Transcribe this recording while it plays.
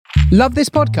Love this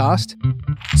podcast?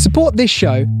 Support this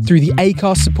show through the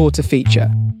Acast supporter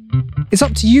feature. It's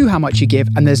up to you how much you give,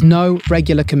 and there's no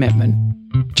regular commitment.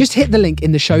 Just hit the link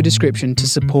in the show description to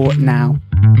support now.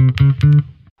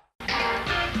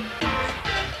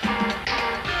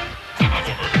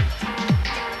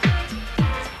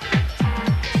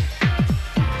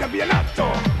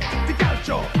 Campionato di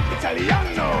calcio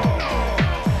italiano.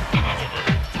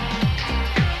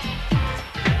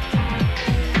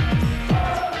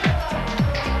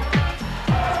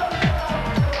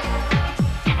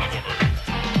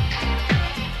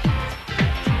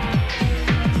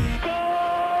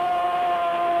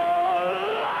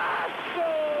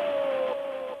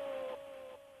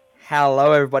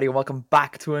 Hello everybody, welcome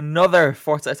back to another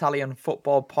Forza Italian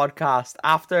football podcast.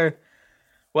 After,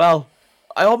 well,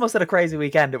 I almost had a crazy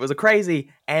weekend. It was a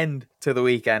crazy end to the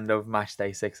weekend of match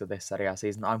day 6 of this Serie A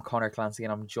season. I'm Connor Clancy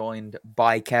and I'm joined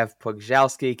by Kev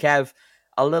Pugzelski. Kev,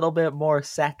 a little bit more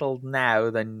settled now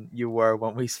than you were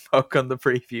when we spoke on the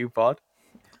preview pod.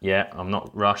 Yeah, I'm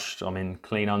not rushed. I'm in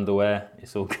clean underwear.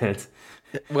 It's all good.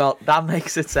 Well, that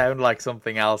makes it sound like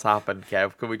something else happened,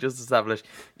 Kev. Can we just establish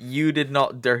you did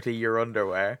not dirty your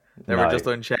underwear? They were just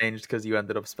unchanged because you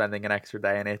ended up spending an extra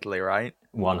day in Italy, right?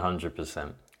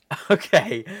 100%.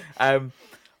 Okay.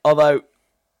 Although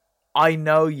I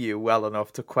know you well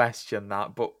enough to question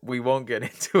that, but we won't get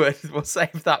into it. We'll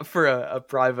save that for a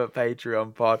private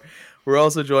Patreon pod. We're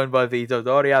also joined by Vito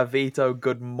Doria. Vito,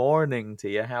 good morning to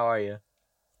you. How are you?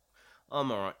 I'm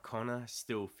alright, Connor.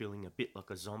 Still feeling a bit like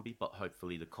a zombie, but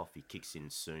hopefully the coffee kicks in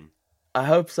soon. I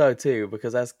hope so too,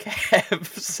 because as Kev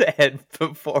said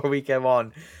before we came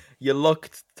on, you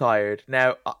looked tired.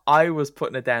 Now, I was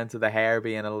putting it down to the hair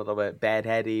being a little bit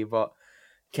bedheady, but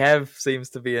Kev seems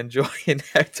to be enjoying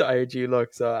how tired you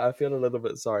look, so I feel a little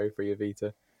bit sorry for you,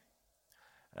 Vita.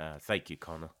 Thank you,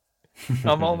 Connor.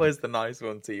 I'm always the nice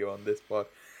one to you on this pod,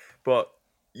 but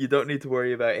you don't need to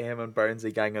worry about him and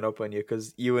Burnsy ganging up on you,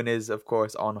 because Ewan is, of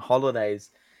course, on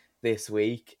holidays this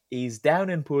week. He's down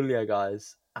in Puglia,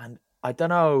 guys, and I don't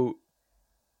know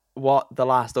what the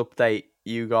last update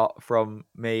you got from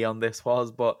me on this was,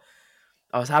 but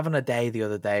I was having a day the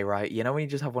other day, right? You know when you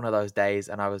just have one of those days,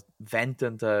 and I was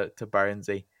venting to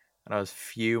Burnsy, and I was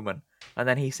fuming, and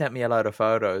then he sent me a load of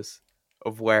photos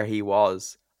of where he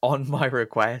was on my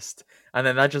request, and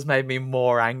then that just made me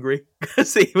more angry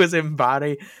because he was in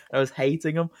Bari. I was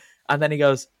hating him, and then he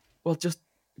goes, well, just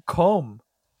come.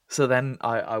 So then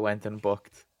I went and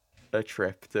booked a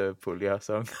trip to Puglia,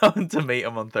 so I'm going to meet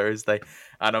him on Thursday,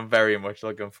 and I'm very much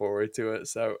looking forward to it.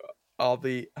 So I'll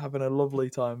be having a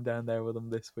lovely time down there with him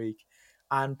this week.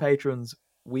 And patrons,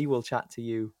 we will chat to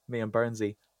you, me and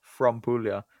Burnsy, from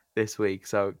Puglia this week.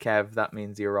 So Kev, that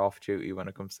means you're off duty when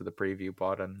it comes to the preview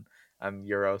pod and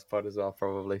Euros pod as well,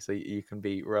 probably, so you can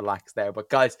be relaxed there. But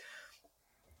guys,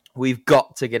 we've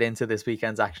got to get into this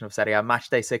weekend's action of Serie A. Match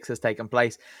day 6 has taken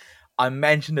place. I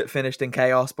mentioned it finished in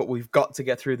chaos, but we've got to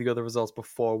get through the other results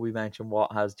before we mention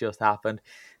what has just happened.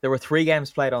 There were 3 games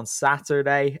played on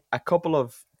Saturday, a couple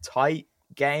of tight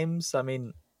games. I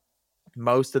mean,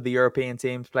 most of the European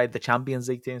teams played, the Champions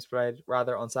League teams played,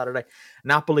 rather, on Saturday.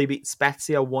 Napoli beat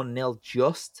Spezia 1-0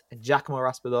 just. Giacomo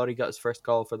Raspadori got his first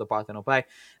goal for the Parthenope.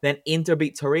 Then Inter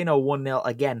beat Torino 1-0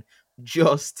 again,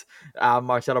 just.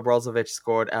 Marcelo Brozovic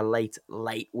scored a late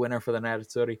winner for the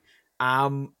Nerazzurri.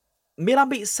 Milan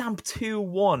beat Samp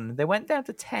 2-1. They went down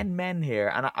to 10 men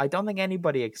here, and I don't think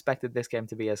anybody expected this game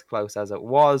to be as close as it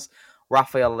was.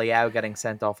 Rafael Leao getting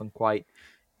sent off in quite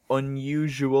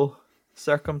unusual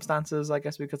circumstances, I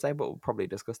guess we could say, but we'll probably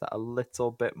discuss that a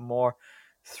little bit more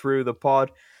through the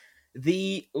pod.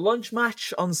 The lunch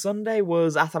match on Sunday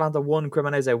was Atalanta 1,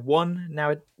 Cremonese 1.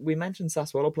 Now, we mentioned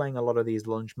Sassuolo playing a lot of these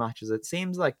lunch matches. It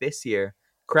seems like this year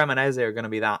Cremonese are going to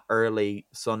be that early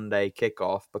Sunday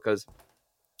kickoff because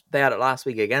they had it last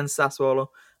week against Sassuolo.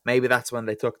 Maybe that's when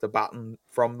they took the baton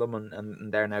from them,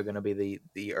 and they're now going to be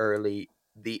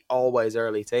the always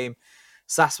early team.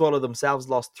 Sassuolo themselves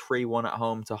lost 3-1 at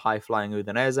home to high-flying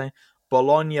Udinese.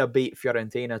 Bologna beat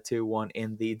Fiorentina 2-1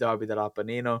 in the Derby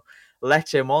dell'Apennino.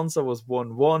 Lecce Monza was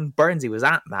 1-1. Burnsy was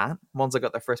at that. Monza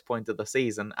got their first point of the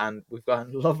season, and we've got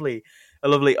a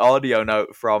lovely audio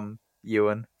note from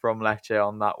Ewan from Lecce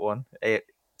on that one. It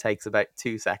takes about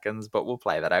 2 seconds, but we'll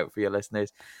play that out for your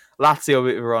listeners. Lazio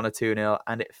beat Verona 2-0,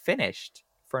 and it finished,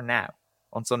 for now,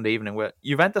 on Sunday evening, with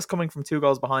Juventus coming from 2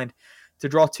 goals behind to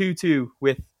draw 2-2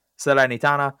 with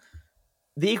Salernitana.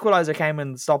 The equaliser came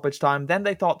in stoppage time. Then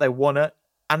they thought they won it.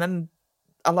 And then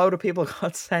a load of people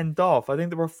got sent off. I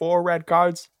think there were 4 red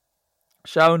cards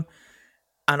shown.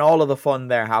 And all of the fun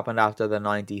there happened after the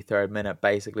 93rd minute,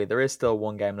 basically. There is still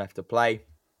 1 game left to play.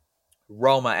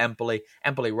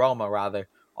 Empoli-Roma rather,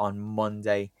 on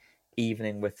Monday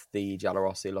evening, with the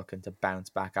Giallorossi looking to bounce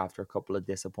back after a couple of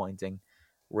disappointing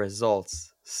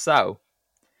results. So,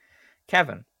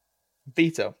 Kevin,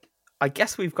 Vito, I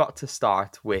guess we've got to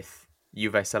start with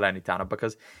Juve Salernitana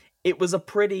because it was a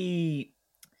pretty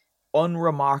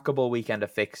unremarkable weekend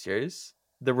of fixtures.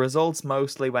 The results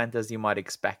mostly went as you might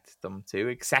expect them to,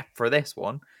 except for this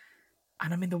one.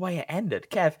 And I mean, the way it ended.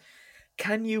 Kev,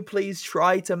 can you please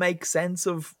try to make sense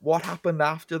of what happened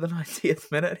after the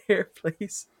 90th minute here,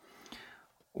 please?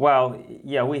 Well,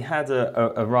 yeah, we had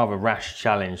a rather rash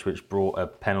challenge which brought a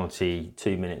penalty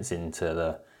 2 minutes into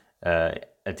the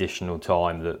additional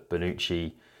time that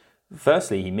Bonucci,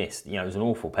 firstly, he missed. It was an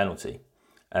awful penalty.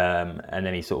 And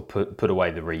then he sort of put away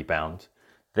the rebound.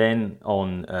 Then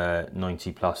on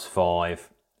 90 plus 5,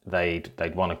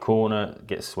 they'd won a corner,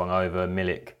 gets swung over.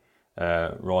 Milik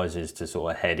rises to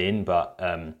sort of head in, but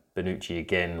Bonucci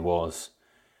again was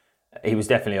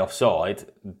definitely offside.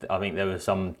 I think there was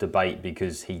some debate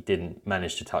because he didn't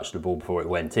manage to touch the ball before it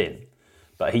went in,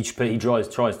 but he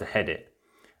tries to head it,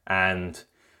 and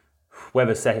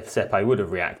whether Sepe would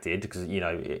have reacted because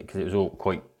it was all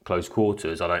quite close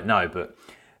quarters, I don't know, but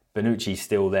Bonucci's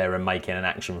still there and making an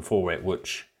action for it,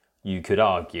 which you could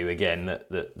argue again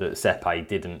that Sepe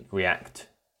didn't react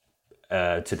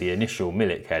to the initial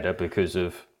Milik header because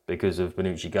of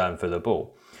Bonucci going for the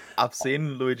ball. I've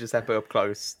seen Luigi Sepe up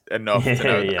close enough to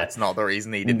know that's not the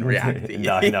reason he didn't react.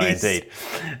 no, indeed.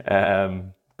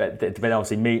 But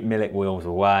obviously Milik wheels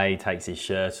away, takes his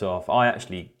shirt off. I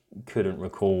actually couldn't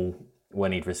recall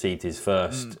when he'd received his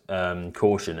first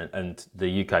caution, and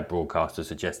the UK broadcaster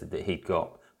suggested that he'd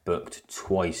got booked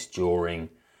twice during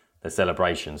the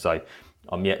celebration. So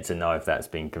I'm yet to know if that's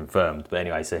been confirmed. But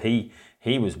anyway, so he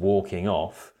was walking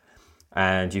off,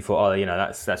 and you thought,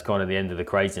 that's kind of the end of the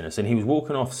craziness. And he was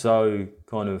walking off so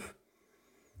kind of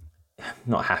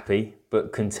not happy,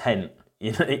 but content,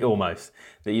 almost,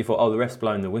 that you thought, the ref's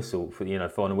blowing the whistle for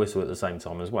final whistle at the same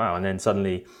time as well. And then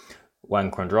suddenly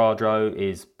Juan Cuadrado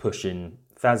is pushing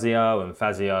Fazio, and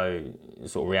Fazio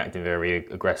sort of reacting very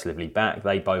aggressively back.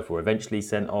 They both were eventually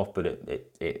sent off, but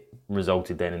it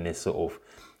resulted then in this sort of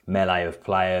melee of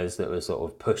players that were sort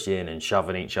of pushing and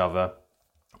shoving each other.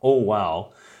 All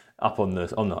while up on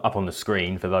the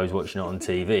screen for those watching it on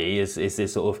TV is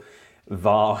this sort of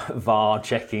VAR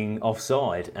checking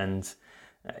offside, and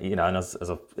and as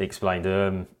I explained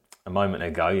a moment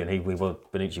ago,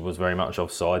 Bonucci was very much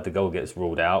offside. The goal gets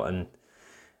ruled out, and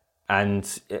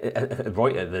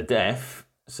right at the death,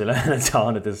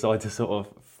 Salernitana decide to sort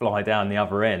of fly down the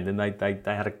other end, and they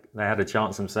had a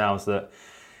chance themselves that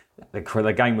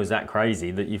the game was that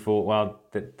crazy that you thought, well,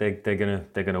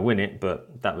 they're gonna win it,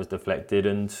 but that was deflected,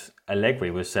 and Allegri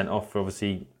was sent off for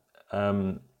obviously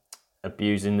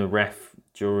abusing the ref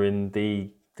during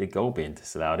the goal being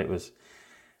disallowed. It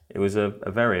was a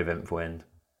very eventful end.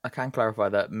 I can clarify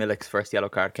that Milik's first yellow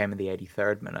card came in the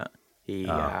 83rd minute. He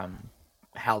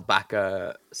held back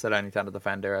a Salernitana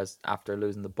defender after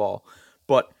losing the ball,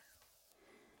 but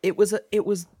it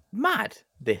was mad,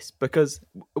 this, because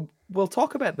we'll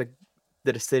talk about the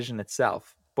decision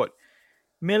itself, but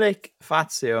Milik,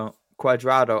 Fazio,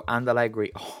 Cuadrado and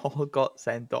Allegri all got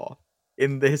sent off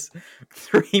in this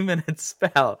 3-minute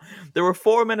spell. There were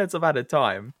 4 minutes of added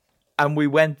time, and we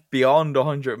went beyond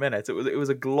 100 minutes. It was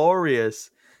a glorious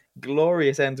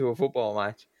end to a football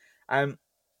match. And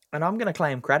I'm going to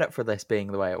claim credit for this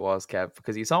being the way it was, Kev,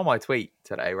 because you saw my tweet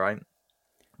today, right?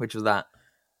 Which was that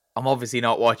I'm obviously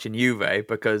not watching Juve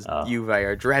because Juve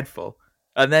are dreadful.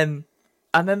 And then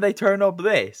they turn up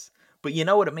this. But you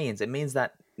know what it means? It means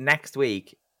that next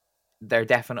week, they're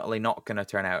definitely not going to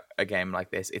turn out a game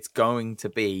like this. It's going to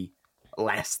be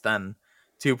less than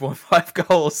 2.5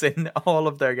 goals in all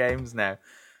of their games now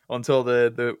until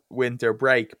the winter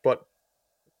break. But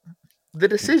the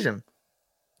decision,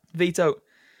 Vito,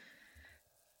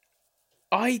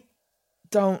 I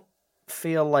don't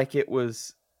feel like it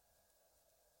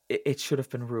should have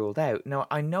been ruled out. Now,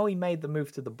 I know he made the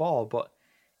move to the ball, but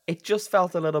it just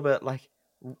felt a little bit like,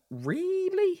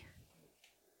 really?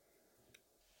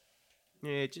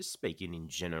 Yeah, just speaking in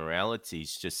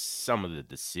generalities, just some of the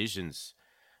decisions,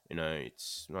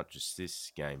 it's not just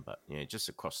this game, but just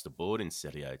across the board in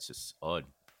Serie A, it's just odd.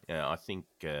 I think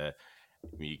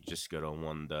you just got to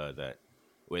wonder that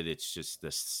whether it's just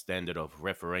the standard of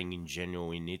refereeing in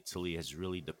general in Italy has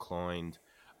really declined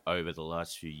over the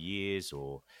last few years,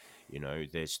 or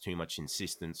there's too much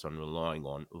insistence on relying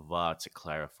on VAR to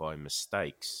clarify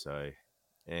mistakes. So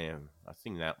I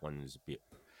think that one is a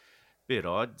bit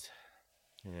odd,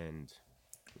 and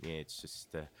it's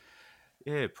just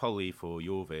probably for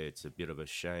Juve it's a bit of a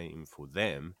shame for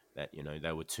them that,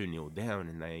 they were 2-0 down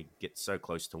and they get so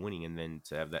close to winning, and then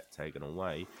to have that taken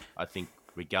away. I think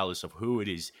regardless of who it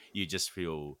is, you just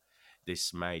feel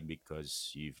dismayed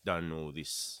because you've done all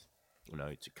this,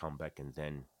 to come back, and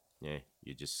then,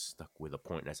 you're just stuck with a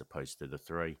point as opposed to the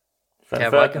 3.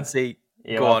 Kev, I can see.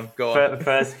 Yeah, go on.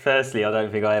 Firstly, I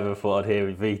don't think I ever thought I'd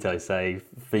hear Vito say,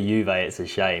 for Juve, it's a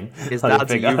shame. His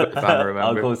dad's a Juve fan,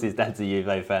 remember? Of course, his dad's a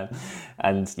Juve fan.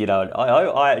 And,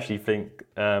 I actually think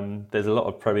there's a lot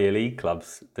of Premier League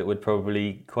clubs that would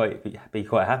probably be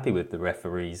quite happy with the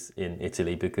referees in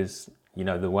Italy because,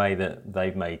 the way that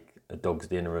they make a dog's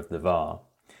dinner of the VAR.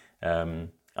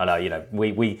 I know,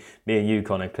 me and you,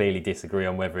 Connor, clearly disagree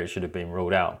on whether it should have been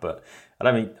ruled out, but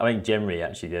I think generally,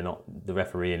 actually, the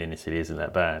refereeing in Italy isn't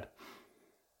that bad.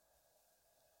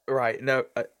 Right. No,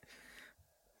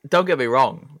 don't get me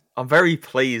wrong. I'm very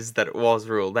pleased that it was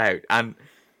ruled out. And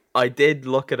I did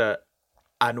look at it,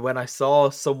 and when I saw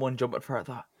someone jumping for it, I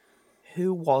thought,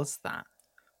 who was that?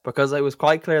 Because it was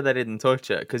quite clear they didn't touch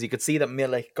it, because you could see that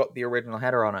Milik got the original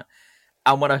header on it.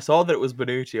 And when I saw that it was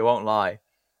Bonucci, I won't lie,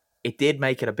 it did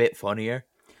make it a bit funnier,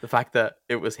 the fact that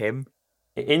it was him.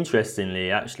 Interestingly,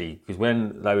 actually, because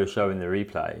when they were showing the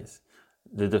replays,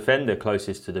 the defender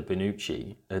closest to the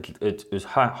Bonucci was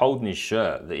holding his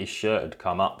shirt, that his shirt had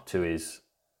come up to his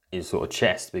sort of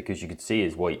chest because you could see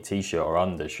his white t-shirt or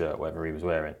undershirt, whatever he was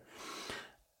wearing.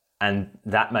 And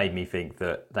that made me think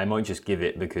that they might just give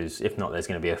it because if not, there's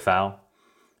going to be a foul,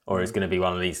 or it's going to be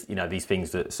one of these, these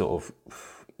things that sort of,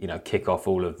 kick off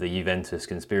all of the Juventus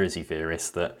conspiracy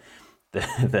theorists that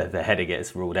the header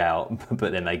gets ruled out,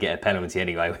 but then they get a penalty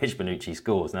anyway, which Bonucci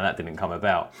scores. Now that didn't come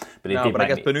about, but I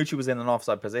guess Bonucci was in an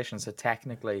offside position, so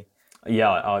technically, he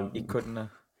couldn't have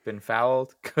been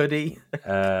fouled, could he?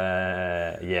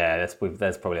 There's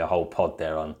probably a whole pod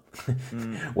there on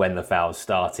when the foul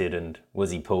started and was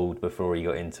he pulled before he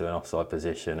got into an offside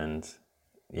position, and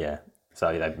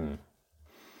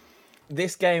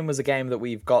This game was a game that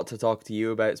we've got to talk to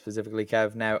you about specifically,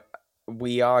 Kev. Now,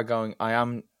 I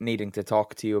am needing to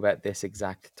talk to you about this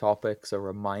exact topic, so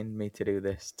remind me to do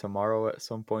this tomorrow at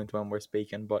some point when we're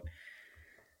speaking, but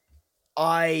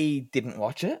I didn't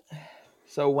watch it.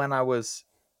 So when I was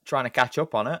trying to catch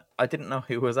up on it, I didn't know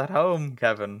who was at home,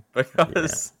 Kevin,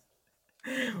 because,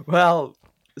 well,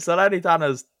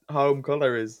 Salernitana's home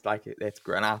colour is it's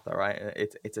Granata, right?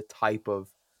 It's a type of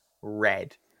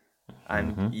red.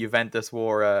 And Juventus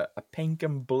wore a pink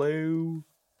and blue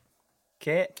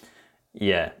kit.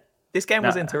 Yeah. This game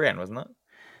was in Turin, wasn't it?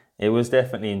 It was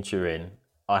definitely in Turin.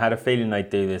 I had a feeling they'd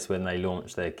do this when they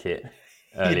launched their kit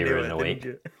earlier in the week.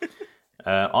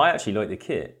 I actually like the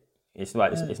kit. It's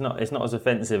not as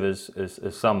offensive as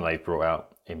some they've brought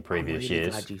out in previous years.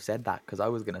 I'm glad you said that, because I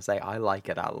was going to say I like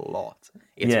it a lot.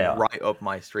 It's right up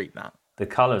my street now. The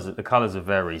colours are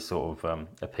very sort of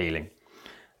appealing.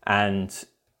 And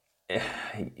I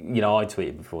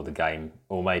tweeted before the game,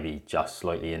 or maybe just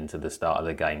slightly into the start of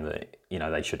the game, that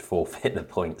they should forfeit the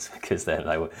points because they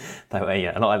were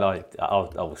and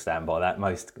I will stand by that.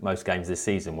 Most games this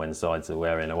season, when sides are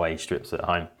wearing away strips at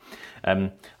home,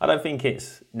 I don't think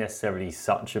it's necessarily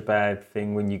such a bad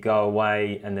thing when you go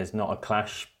away and there's not a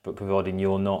clash, but providing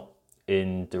you're not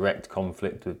in direct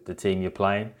conflict with the team you're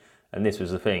playing. And this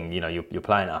was the thing, you're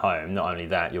playing at home. Not only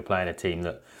that, you're playing a team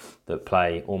that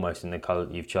play almost in the colour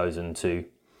that you've chosen to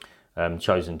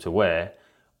wear.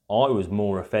 I was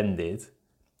more offended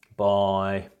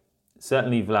by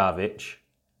certainly Vlahovic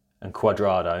and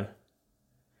Cuadrado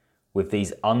with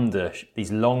these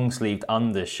long-sleeved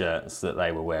undershirts that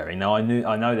they were wearing. Now I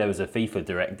know there was a FIFA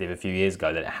directive a few years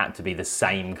ago that it had to be the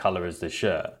same colour as the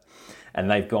shirt, and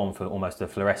they've gone for almost a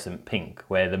fluorescent pink,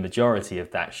 where the majority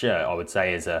of that shirt, I would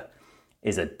say, is a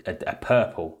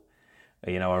purple,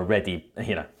 a reddy,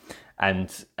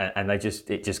 and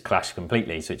it just clashed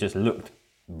completely. So it just looked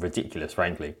ridiculous,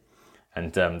 frankly,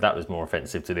 and that was more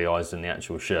offensive to the eyes than the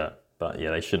actual shirt. But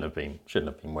yeah, they shouldn't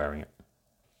have been wearing it.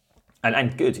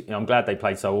 And good. I'm glad they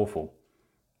played so awful,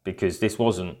 because this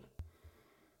wasn't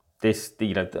this.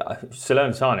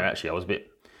 Salernitana, actually, I was a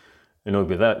bit annoyed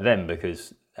with them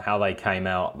because how they came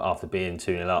out after being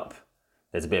 2-0 up.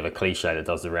 There's a bit of a cliche that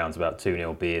does the rounds about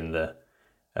 2-0 being the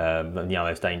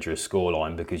most dangerous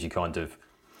scoreline, because you kind of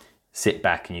sit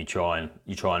back and you try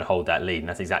and hold that lead, and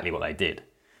that's exactly what they did.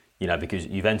 Because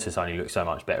Juventus only looked so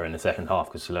much better in the second half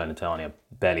because Salernitana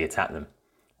barely attacked them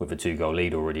with a 2-goal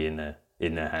lead already in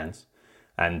their hands.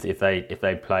 And if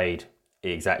they played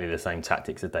exactly the same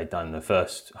tactics that they'd done in the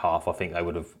first half, I think they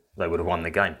would have won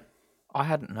the game. I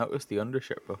hadn't noticed the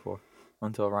undershirt before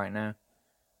until right now.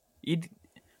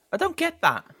 I don't get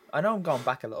that. I know I'm going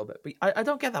back a little bit, but I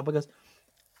don't get that, because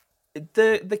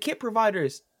the kit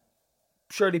providers,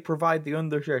 surely provide the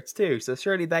undershirts too. So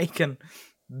surely they can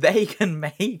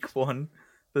make one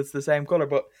that's the same color.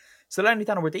 But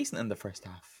Salernitana were decent in the first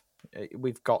half.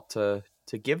 We've got to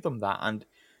give them that. And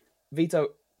Vito,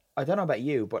 I don't know about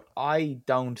you, but I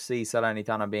don't see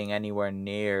Salernitana being anywhere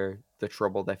near the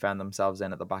trouble they found themselves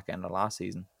in at the back end of last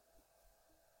season.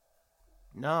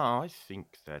 No, I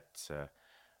think that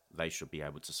they should be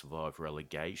able to survive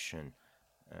relegation.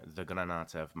 The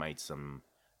Granata have made some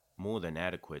more than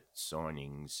adequate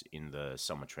signings in the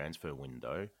summer transfer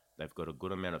window. They've got a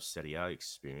good amount of Serie A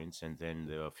experience, and then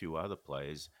there are a few other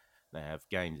players that have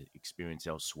gained experience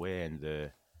elsewhere, and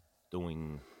they're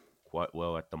doing quite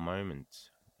well at the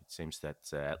moment. It seems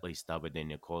that at least Davide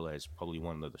Nicola is probably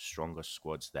one of the strongest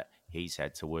squads that he's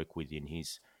had to work with in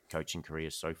his coaching career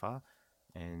so far,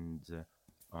 and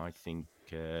I think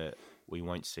we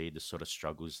won't see the sort of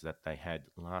struggles that they had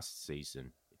last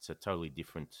season. It's a totally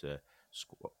different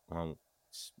squad. Well,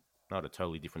 it's not a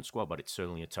totally different squad, but it's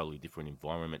certainly a totally different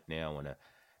environment now and a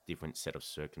different set of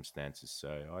circumstances.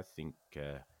 So I think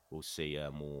we'll see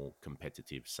a more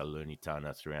competitive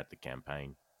Salernitana throughout the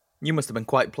campaign. You must have been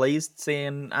quite pleased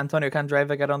seeing Antonio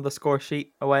Candreva get on the score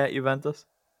sheet away at Juventus.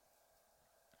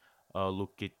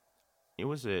 Look, it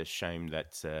was a shame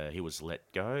that he was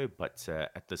let go, but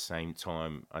at the same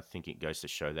time, I think it goes to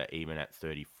show that even at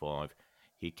 35,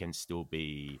 he can still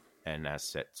be an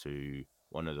asset to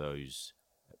one of those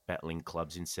battling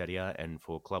clubs in Serie A. And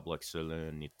for a club like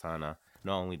Salernitana,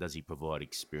 not only does he provide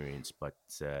experience, but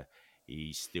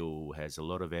he still has a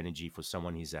lot of energy for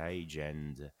someone his age,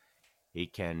 and he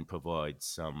can provide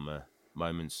some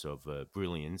moments of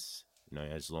brilliance,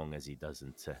 as long as he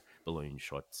doesn't balloon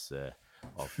shots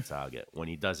off target. When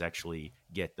he does actually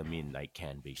get them in, they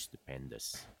can be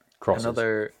stupendous.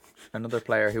 Crosses. Another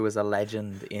player who was a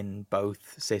legend in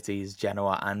both cities,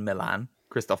 Genoa and Milan,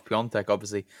 Christoph Piontek,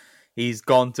 obviously. He's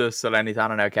gone to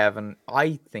Salernitana now, Kevin.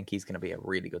 I think he's going to be a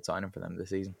really good signing for them this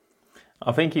season.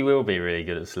 I think he will be really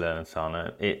good at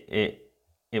Salernitana.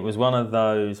 It was one of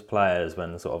those players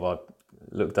when sort of I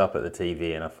looked up at the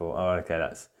TV and I thought, oh,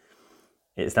 okay,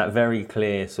 it's that very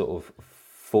clear sort of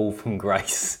fall from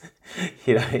grace.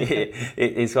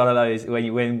 It's one of those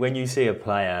when you see a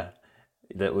player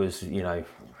that was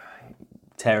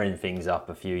tearing things up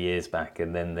a few years back,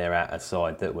 and then they're at a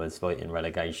side that was fighting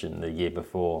relegation the year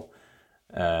before.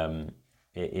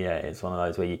 It's one of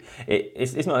those where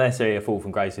it's not necessarily a fall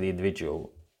from grace of the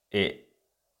individual.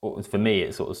 For me,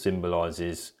 it sort of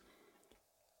symbolises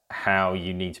how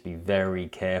you need to be very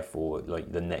careful,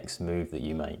 like the next move that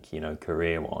you make,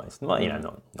 career-wise. Not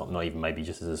even maybe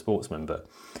just as a sportsman, but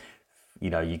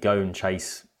you go and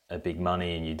chase a big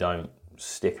money and you don't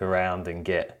stick around and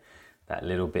get that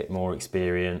little bit more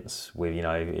experience. With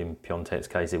in Piontek's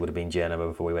case, it would have been Genoa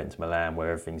before we went to Milan,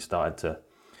 where everything started to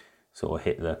sort of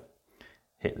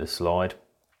hit the slide.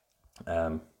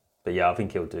 But yeah, I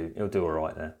think he'll do all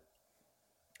right there.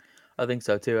 I think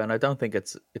so too, and I don't think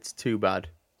it's too bad.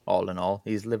 All in all,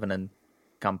 he's living in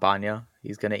Campania.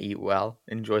 He's going to eat well,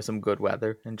 enjoy some good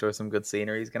weather, enjoy some good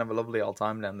scenery. He's going to have a lovely old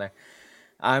time down there.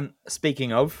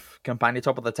 Speaking of Campania,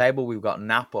 top of the table, we've got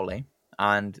Napoli,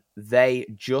 and they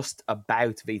just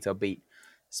about Vito beat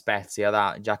Spezia.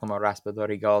 That Giacomo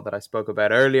Raspadori goal that I spoke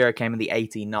about earlier came in the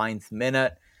 89th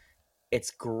minute.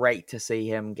 It's great to see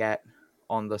him get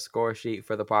on the score sheet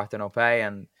for the Partenopei,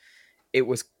 and it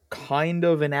was kind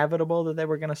of inevitable that they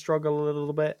were going to struggle a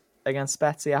little bit against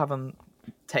Spezia, having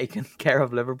taken care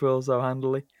of Liverpool so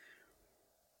handily.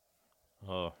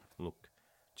 Oh, look,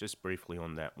 just briefly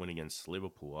on that win against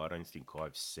Liverpool, I don't think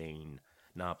I've seen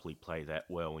Napoli play that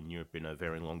well in Europe in a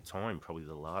very long time. Probably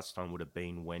the last time would have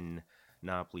been when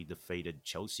Napoli defeated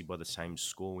Chelsea by the same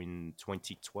score in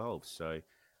 2012. So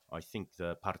I think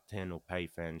the Partenopei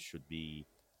fans should be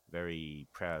very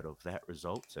proud of that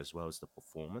result as well as the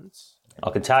performance. I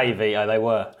can tell you, Vito, they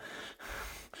were.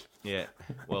 Yeah,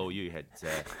 well, you had,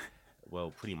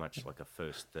 pretty much like a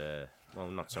first,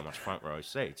 not so much front row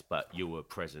seats, but you were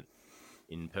present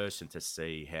in person to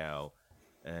see how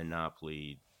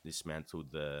Napoli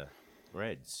dismantled the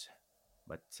Reds.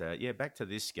 But, back to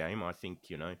this game, I think,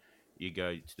 you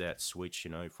go to that switch,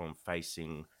 from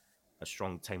facing a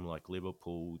strong team like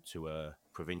Liverpool to a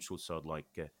provincial side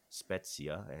like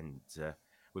Spezia, and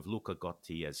with Luca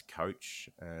Gotti as coach,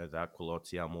 the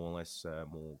Aqualotti are more or less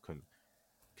more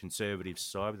conservative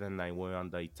side than they were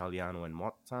under Italiano and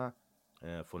Motta.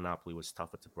 For Napoli, it was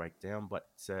tougher to break down, but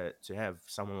to have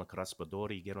someone like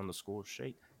Raspadori get on the score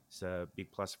sheet, it's a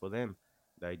big plus for them.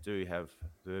 They do have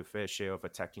the fair share of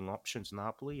attacking options,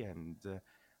 Napoli, and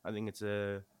I think it's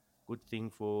a good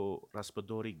thing for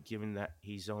Raspadori, given that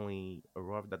he's only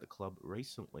arrived at the club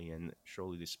recently, and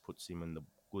surely this puts him in the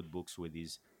good books with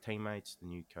his teammates, the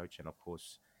new coach, and of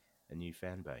course, a new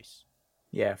fan base.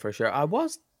 Yeah, for sure. I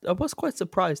was quite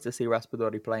surprised to see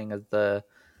Raspadori playing as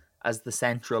the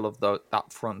central of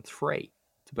that front three.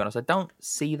 To be honest, I don't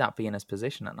see that being his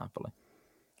position at Napoli.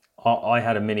 I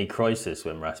had a mini crisis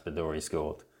when Raspadori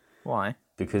scored Why?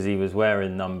 because he was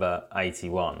wearing number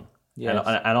 81. Yes.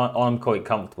 And I'm quite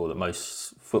comfortable that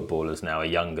most footballers now are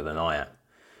younger than I am.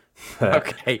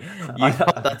 Okay, you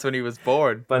thought that's when he was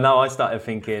born. But no, I started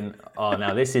thinking, oh,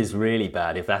 now this is really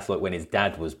bad if that's like when his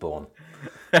dad was born.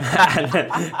 and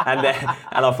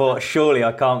I thought, surely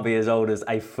I can't be as old as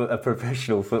a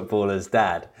professional footballer's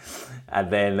dad.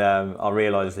 And then I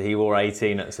realised that he wore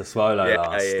 18 at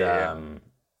Sassuolo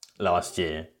last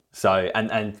year. So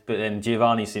but then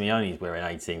Giovanni Simeone's wearing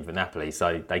 18 for Napoli,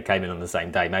 so they came in on the same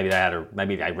day.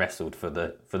 Maybe they wrestled for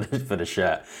the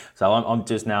shirt. So I'm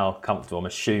just now comfortable. I'm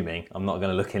assuming I'm not going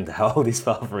to look into how old his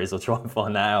father is or try and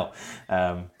find out.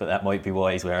 But that might be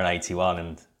why he's wearing 81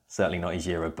 and certainly not his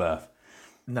year of birth.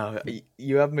 No,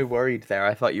 you have me worried there.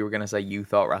 I thought you were going to say you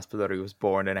thought Raspadori was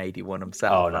born in 81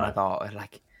 himself. Oh, no. And I thought,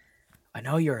 I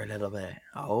know you're a little bit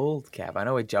old, Kev. I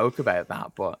know we joke about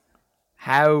that, but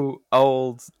how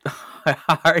old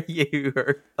are you?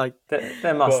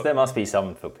 There must be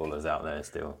some footballers out there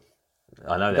still.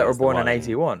 I know that were born in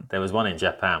 81. There was one in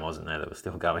Japan, wasn't there, that was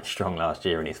still going strong last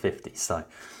year in his 50s. So,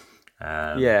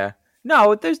 yeah.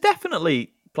 No, there's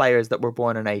definitely players that were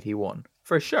born in 81,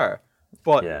 for sure.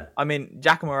 But, yeah. I mean,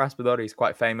 Giacomo Raspadori is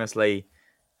quite famously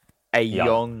a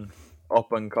young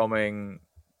up-and-coming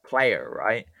player,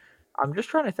 right? I'm just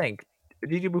trying to think.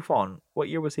 Gigi Buffon, what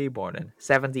year was he born in?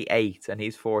 78, and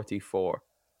he's 44.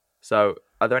 So,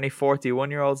 are there any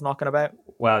 41-year-olds knocking about?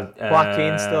 Well,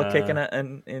 Joaquin's still kicking it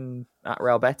at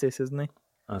Real Betis, isn't he?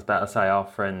 I was about to say our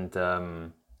friend.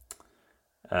 God,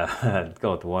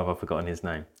 why have I forgotten his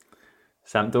name?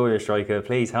 Sampdoria striker,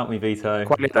 please help me, Vito.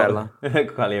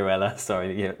 Quagliarella.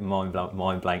 Sorry, yeah, mind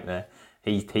blank there.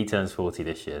 He turns 40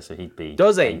 this year, so he'd be.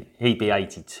 Does he? He'd be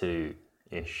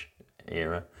 82-ish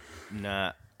era.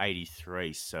 Nah.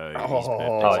 83, so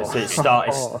it's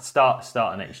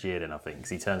start next year then, I think,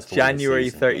 because he turns 40 January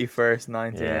 31st,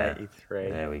 1983. Yeah.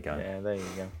 There we go. Yeah, there you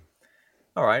go.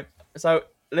 All right. So,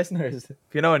 listeners,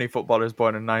 if you know any footballers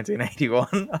born in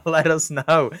 1981, let us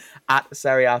know at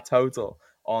Serie A Total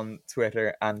on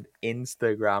Twitter and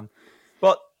Instagram.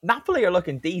 But Napoli are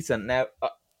looking decent. Now,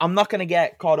 I'm not going to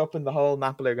get caught up in the whole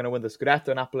Napoli are going to win the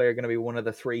Scudetto. Napoli are going to be one of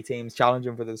the three teams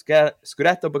challenging for the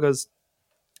Scudetto because,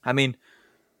 I mean,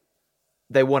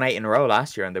 they won 8 in a row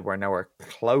last year and they were nowhere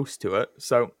close to it.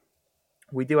 So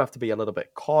we do have to be a little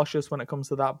bit cautious when it comes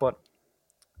to that. But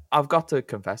I've got to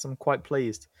confess, I'm quite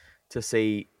pleased to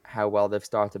see how well they've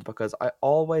started because I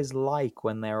always like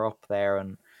when they're up there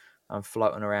and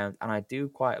floating around. And I do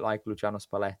quite like Luciano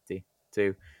Spalletti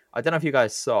too. I don't know if you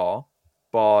guys saw,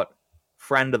 but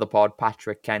friend of the pod,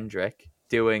 Patrick Kendrick,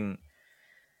 doing...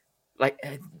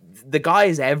 the guy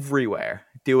is everywhere,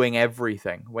 doing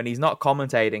everything. When he's not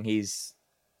commentating, he's...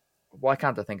 Why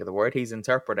can't I think of the word? He's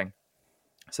interpreting.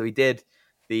 So he did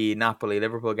the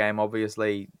Napoli-Liverpool game,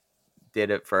 obviously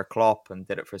did it for Klopp and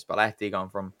did it for Spalletti, gone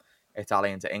from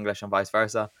Italian to English and vice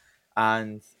versa.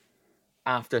 And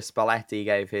after Spalletti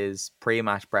gave his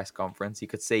pre-match press conference, you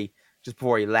could see just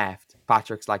before he left,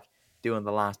 Patrick's doing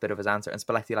the last bit of his answer and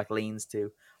Spalletti leans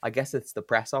to, I guess it's the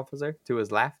press officer to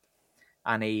his left.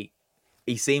 And he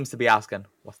seems to be asking,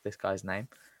 what's this guy's name?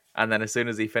 And then as soon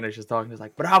as he finishes talking, he's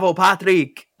like, bravo,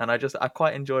 Patrick! And I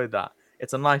quite enjoyed that.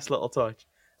 It's a nice little touch.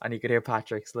 And you could hear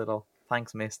Patrick's little,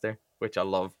 thanks, mister, which I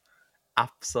love.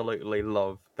 Absolutely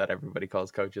love that everybody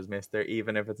calls coaches mister,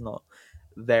 even if it's not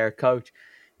their coach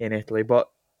in Italy. But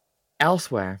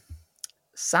elsewhere,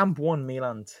 Samp 1,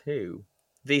 Milan 2.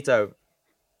 Vito,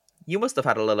 you must have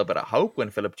had a little bit of hope when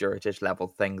Filip Juricic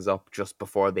leveled things up just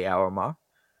before the hour mark.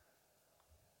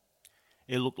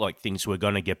 It looked like things were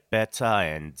going to get better,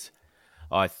 and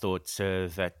I thought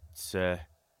that there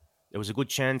was a good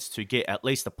chance to get at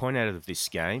least a point out of this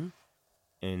game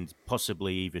and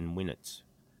possibly even win it.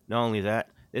 Not only that,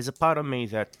 there's a part of me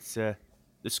that the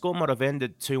score might have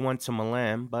ended 2-1 to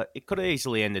Milan, but it could have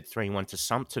easily ended 3-1 to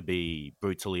Samp, to be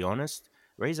brutally honest.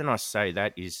 The reason I say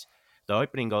that is the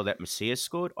opening goal that Macias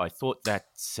scored, I thought that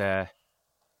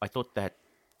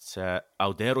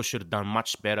Aldero should have done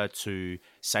much better to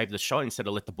save the shot instead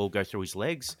of let the ball go through his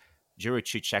legs.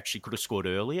 Juricic actually could have scored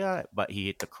earlier, but he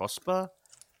hit the crossbar.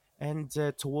 And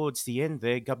towards the end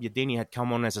there, Gabbiadini had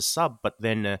come on as a sub, but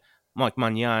then Mike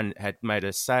Maignan had made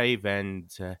a save,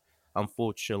 and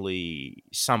unfortunately,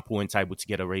 Samp weren't able to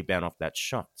get a rebound off that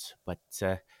shot. But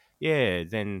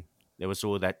then there was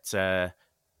all that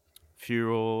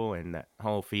furor and that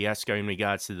whole fiasco in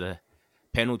regards to the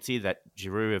penalty that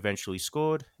Giroud eventually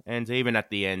scored. And even at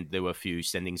the end, there were a few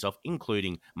sendings off,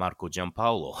 including Marco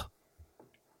Giampaolo.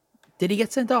 Did he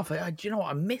get sent off? Do you know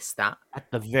what? I missed that.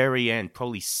 At the very end,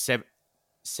 probably 7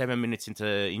 minutes into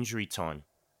injury time.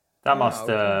 That must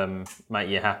make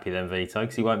you happy then, Vito,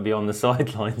 because he won't be on the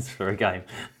sidelines for a game.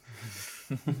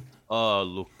 Oh,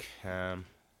 look,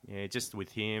 just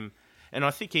with him. And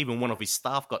I think even one of his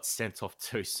staff got sent off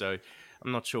too, so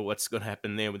I'm not sure what's going to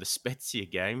happen there with the Spezia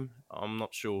game. I'm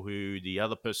not sure who the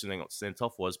other person that got sent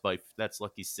off was, but if that's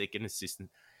like his second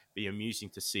assistant, it'd be amusing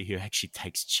to see who actually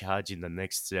takes charge in the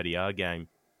next Serie A game.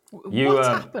 What's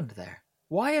happened there?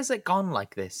 Why has it gone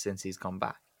like this since he's come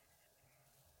back?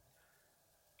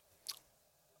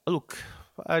 Look,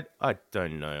 I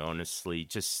don't know, honestly.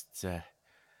 Just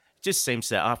seems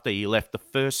that after he left the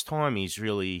first time, he's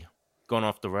really gone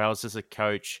off the rails as a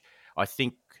coach. I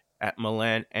think at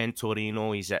Milan and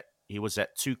Torino, he was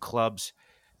at two clubs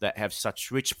that have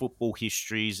such rich football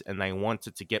histories, and they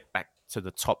wanted to get back to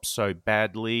the top so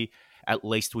badly. At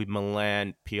least with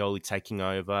Milan, Pioli taking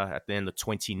over at the end of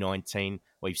 2019,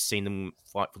 we've seen them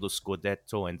fight for the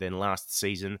Scudetto, and then last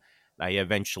season they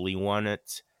eventually won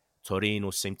it. Torino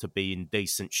seemed to be in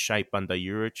decent shape under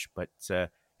Juric, but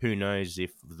who knows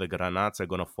if the Granata are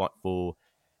going to fight for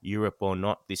Europe or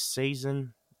not this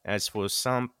season. As for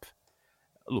Samp,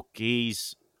 look, he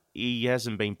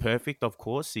hasn't been perfect, of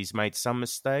course. He's made some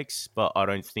mistakes, but I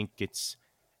don't think it's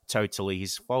totally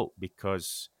his fault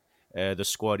because the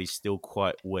squad is still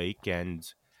quite weak,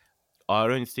 and I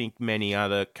don't think many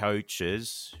other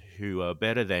coaches who are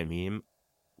better than him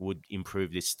would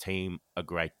improve this team a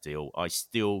great deal. I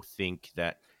still think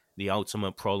that the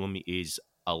ultimate problem is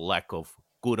a lack of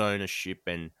good ownership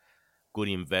and good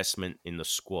investment in the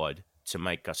squad to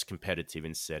make us competitive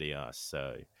in Serie A.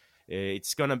 So the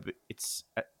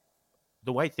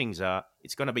way things are,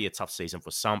 it's going to be a tough season for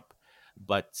Samp,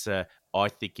 but I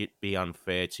think it'd be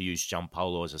unfair to use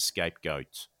Giampaolo as a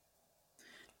scapegoat.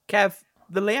 Kev,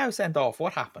 the Leao sent off,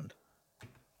 what happened?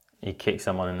 He kicked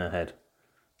someone in the head.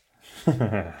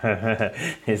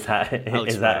 is that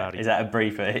a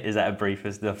brief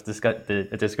enough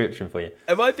description for you?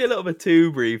 It might be a little bit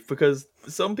too brief because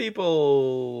some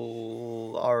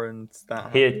people aren't that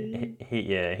happy.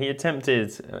 He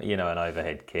attempted an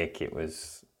overhead kick. It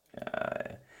was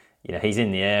he's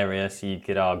in the area, so you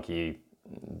could argue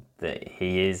that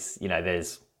he is,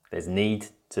 there's need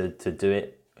to do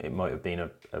it. It might have been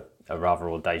a rather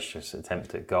audacious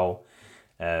attempt at goal,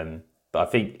 but I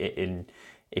think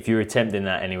if you're attempting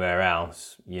that anywhere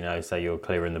else, say you're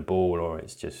clearing the ball or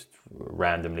it's just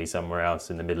randomly somewhere else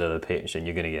in the middle of the pitch, and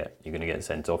you're gonna get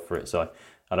sent off for it. So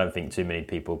I don't think too many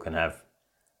people can have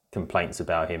complaints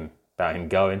about him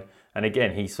going. And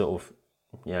again, he sort of,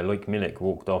 Luke Milik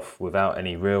walked off without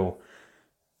any real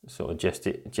sort of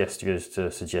gestures to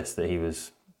suggest that he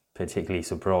was particularly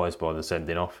surprised by the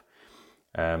sending off.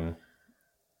 Fair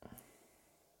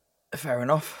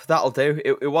enough. That'll do.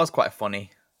 It was quite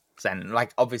funny.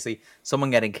 Like, obviously,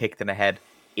 someone getting kicked in the head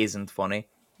isn't funny,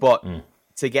 but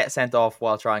to get sent off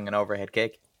while trying an overhead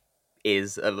kick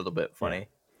is a little bit funny.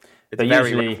 Yeah. It's but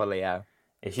very rare for Leao.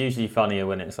 It's usually funnier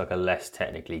when it's like a less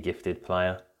technically gifted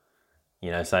player.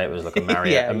 Say it was like a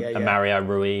Mario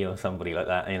Rui or somebody like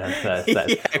that.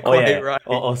 Right.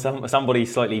 Or somebody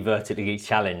slightly vertically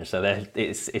challenged. So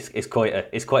it's quite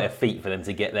a feat for them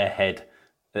to get their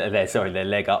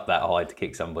leg up that high to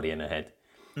kick somebody in the head.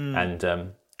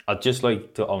 And I'd just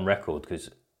like to, on record, because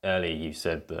earlier you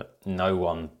said that no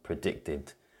one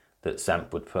predicted that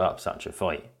Samp would put up such a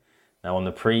fight. Now, on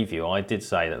the preview, I did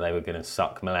say that they were going to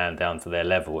suck Milan down to their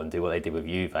level and do what they did with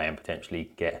Juve and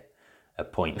potentially get a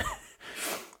point.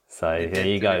 So there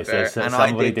you go. So and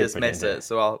I did dismiss it,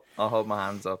 so I'll hold my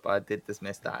hands up. I did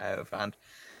dismiss that out of hand.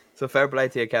 So fair play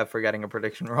to you, Kev, for getting a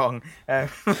prediction wrong. Yeah.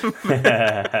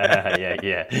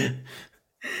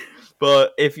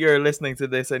 But if you're listening to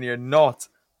this and you're not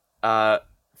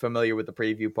familiar with the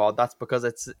preview pod, that's because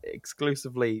it's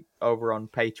exclusively over on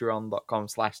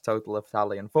patreon.com/Total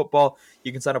Italian Football.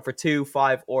 You can sign up for €2,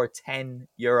 €5, or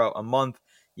 €10 a month.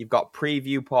 You've got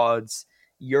preview pods,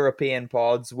 European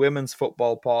pods, women's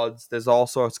football pods. There's all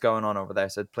sorts going on over there.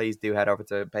 So please do head over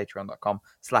to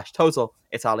patreon.com/Total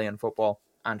Italian Football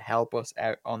and help us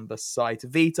out on the site.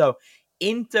 Vito,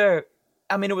 Inter,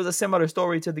 it was a similar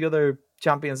story to the other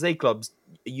Champions League clubs,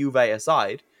 Juve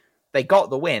aside. They got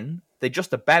the win. They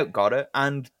just about got it.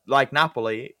 And like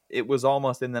Napoli, it was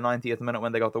almost in the 90th minute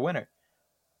when they got the winner.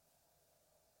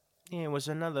 Yeah, it was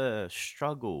another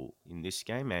struggle in this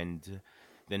game. And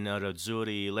then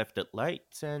Nerazzurri left it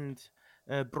late. And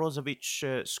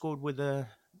Brozovic scored with a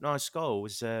nice goal. It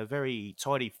was a very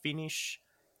tidy finish.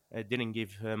 Didn't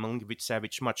give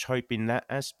Milinkovic-Savic much hope in that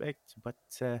aspect. But,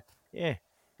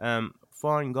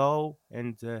 fine goal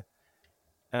and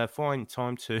fine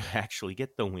time to actually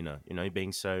get the winner,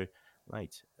 being so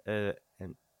late. And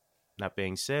that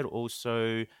being said,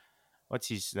 also, what's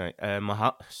his name?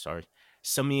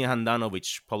 Samir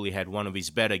Handanovic probably had one of his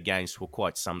better games for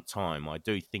quite some time. I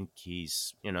do think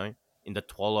he's, in the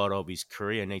twilight of his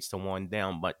career, needs to wind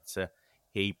down, but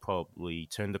he probably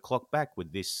turned the clock back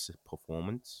with this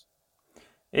performance.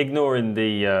 Ignoring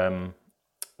the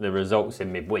results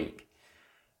in midweek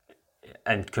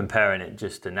and comparing it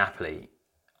just to Napoli,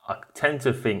 I tend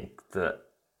to think that,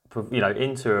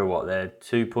 Inter are they're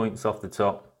 2 points off the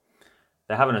top.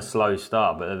 They're having a slow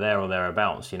start, but they're there or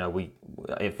thereabouts.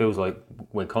 It feels like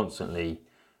we're constantly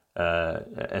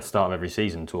at the start of every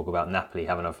season talk about Napoli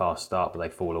having a fast start, but they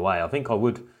fall away. I think I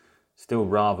would still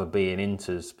rather be in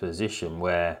Inter's position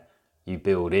where you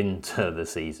build into the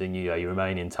season. You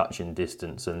remain in touching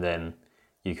distance, and then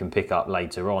you can pick up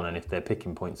later on. And if they're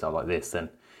picking points up like this, then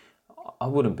I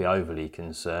wouldn't be overly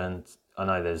concerned. I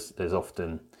know there's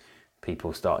often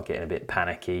people start getting a bit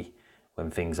panicky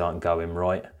when things aren't going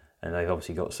right. And they've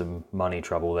obviously got some money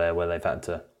trouble there where they've had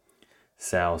to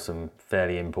sell some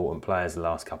fairly important players the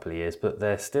last couple of years, but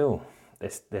they're still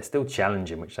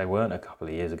challenging, which they weren't a couple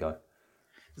of years ago.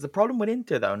 Is the problem with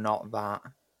Inter though not that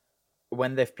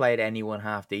when they've played anyone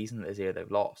half decent this year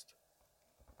they've lost?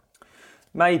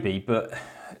 Maybe, but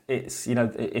it's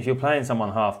if you're playing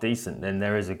someone half decent, then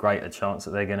there is a greater chance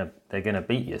that they're gonna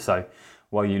beat you. So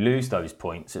while you lose those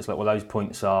points, it's like those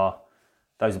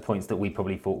are points that we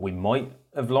probably thought we might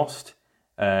have lost.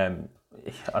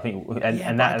 I think,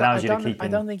 and that allows you to keep. I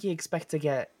don't think you expect to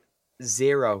get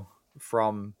 0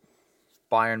 from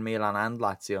Bayern, Milan, and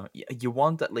Lazio. You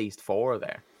want at least 4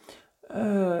 there.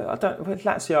 I don't. With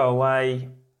Lazio away,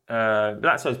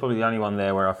 Lazio is probably the only one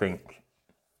there where I think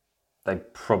they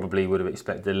probably would have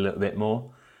expected a little bit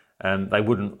more. They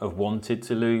wouldn't have wanted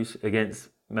to lose against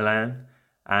Milan,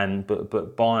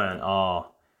 but Bayern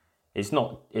are. It's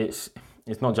not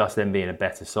just them being a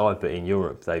better side, but in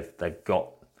Europe they've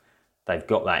got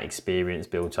that experience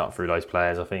built up through those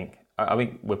players. I think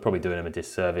we're probably doing them a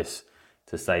disservice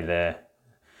to say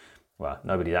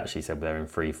nobody actually said they're in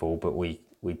free fall, but we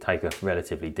take a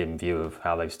relatively dim view of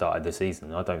how they've started the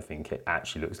season. I don't think it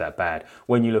actually looks that bad.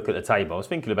 When you look at the table, I was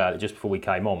thinking about it just before we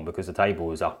came on because the table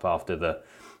was up after the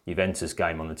Juventus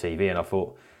game on the TV, and I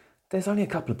thought there's only a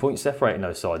couple of points separating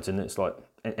those sides, and it's like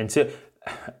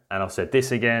and I've said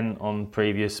this again on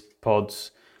previous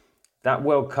pods, that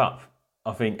World Cup,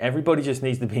 I think everybody just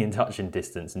needs to be in touching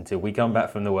distance until we come back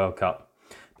from the World Cup,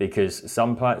 because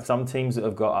some teams that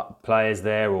have got players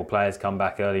there or players come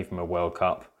back early from a World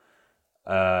Cup,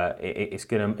 it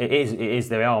is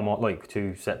there are more like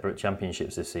 2 separate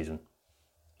championships this season.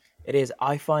 It is.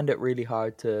 I find it really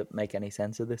hard to make any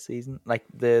sense of this season. Like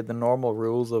the normal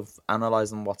rules of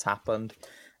analysing what's happened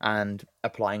and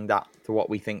applying that to what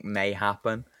we think may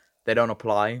happen, they don't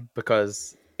apply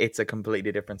because it's a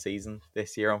completely different season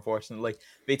this year, unfortunately.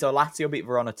 Vito, Lazio beat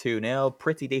Verona 2-0.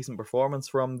 Pretty decent performance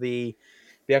from the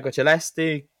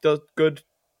Biancocelesti. Good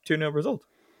 2-0 result.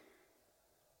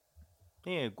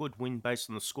 Yeah, good win based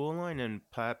on the scoreline, and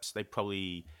perhaps they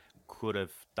probably could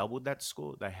have doubled that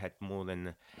score. They had more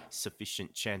than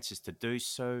sufficient chances to do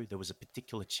so. There was a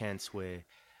particular chance where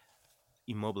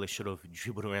Immobile should have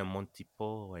dribbled around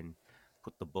Montipò and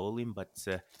put the ball in, but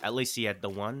at least he had the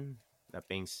one. That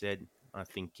being said, I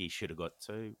think he should have got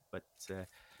 2. But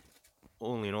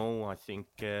all in all, I think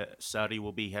Sarri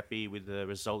will be happy with the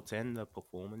result and the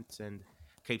performance, and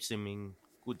keeps him in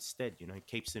good stead.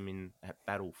 Keeps him in that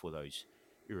battle for those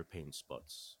European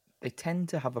spots. They tend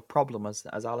to have a problem, as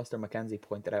Alistair McKenzie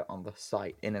pointed out on the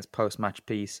site in his post-match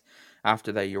piece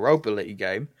after their Europa League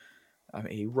game. I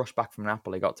mean, he rushed back from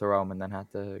Napoli, got to Rome, and then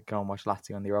had to go and watch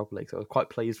Lazio in the Europa League. So I was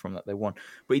quite pleased from that they won.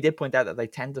 But he did point out that they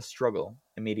tend to struggle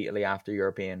immediately after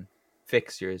European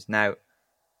fixtures. Now,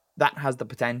 that has the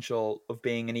potential of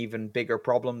being an even bigger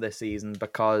problem this season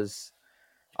because,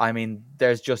 I mean,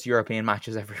 there's just European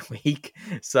matches every week.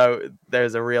 So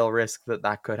there's a real risk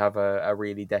that could have a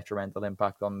really detrimental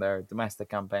impact on their domestic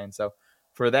campaign. So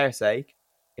for their sake,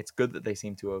 it's good that they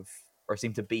seem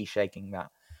to be shaking that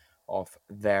off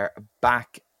their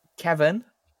back. Kevin,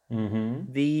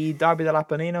 the Derby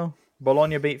dell'Apennino,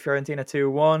 Bologna beat Fiorentina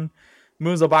 2-1.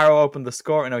 Musa Barrow opened the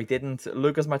score. No, he didn't.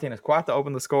 Lucas Martinez-Quarta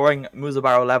opened the scoring. Musa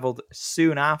Barrow levelled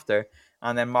soon after.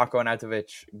 And then Marko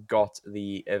Arnautovic got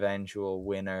the eventual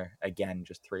winner again,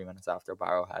 just 3 minutes after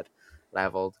Barrow had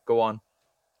levelled. Go on.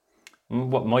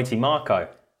 What, mighty Marco?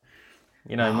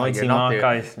 You know, Oh, Mighty you're not doing-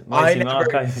 Marcos. Mighty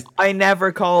Marcos. I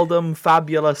never called him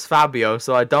Fabulous Fabio,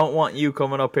 so I don't want you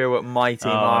coming up here with Mighty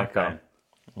Marco.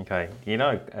 Okay. You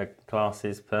know, a class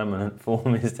is permanent,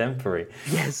 form is temporary.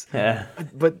 Yes, Yeah.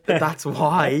 but that's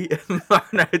why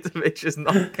Arnautovic is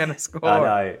not going to score.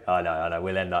 I know.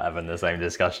 We'll end up having the same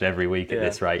discussion every week at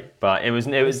this rate. But it was.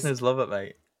 Listeners love it,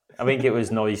 mate. I think it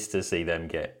was nice to see them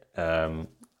get.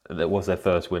 That was their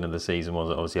first win of the season,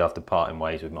 wasn't it? Obviously after parting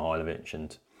ways with Mihailovic,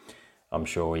 and I'm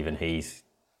sure even he's,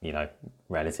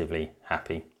 relatively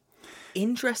happy.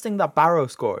 Interesting that Barrow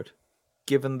scored,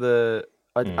 given the.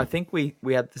 I think we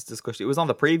had this discussion. It was on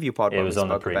the preview pod. It was on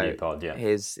the preview pod, yeah.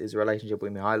 His relationship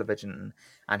with Mihailovic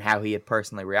and how he had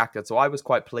personally reacted. So I was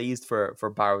quite pleased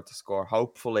for Barrow to score.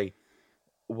 Hopefully,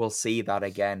 we'll see that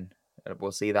again.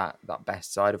 We'll see that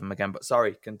best side of him again. But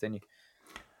sorry, continue.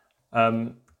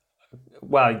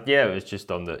 Well, yeah, it was just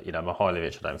on that.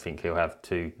 Mihailovic, I don't think he'll have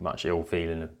too much ill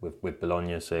feeling with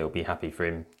Bologna, so he'll be happy for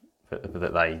him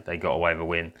that they got away with a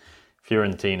win.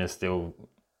 Fiorentina still.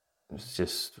 It's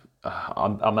just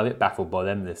I'm a bit baffled by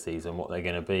them this season, what they're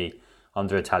going to be.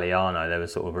 Under Italiano, there were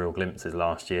sort of real glimpses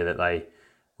last year that they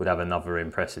would have another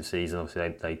impressive season.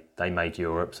 Obviously, they made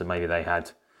Europe, so maybe they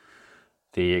had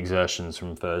the exertions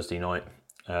from Thursday night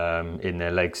in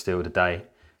their legs still today.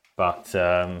 But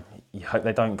you hope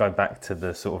they don't go back to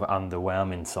the sort of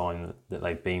underwhelming sign that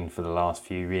they've been for the last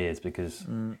few years, because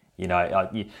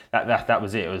that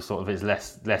was it. It was sort of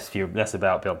less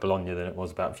about Bologna than it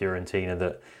was about Fiorentina,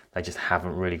 that they just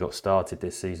haven't really got started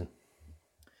this season.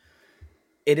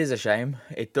 It is a shame.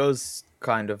 It does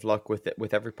kind of look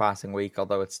with every passing week,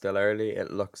 although it's still early,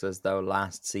 it looks as though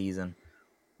last season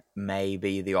may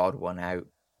be the odd one out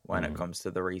when it comes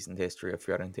to the recent history of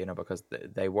Fiorentina, because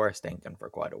they were stinking for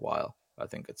quite a while. I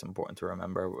think it's important to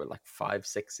remember, like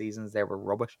 5-6 seasons they were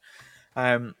rubbish.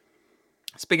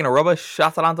 Speaking of rubbish,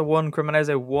 Atalanta won,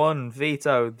 Cremonese won,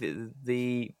 Vito,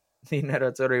 the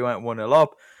Nerazzurri went 1-0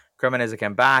 up. Cremonese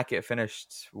came back, it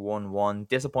finished 1-1.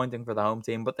 Disappointing for the home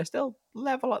team, but they're still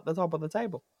level at the top of the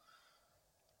table.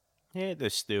 Yeah,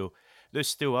 they're still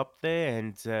up there,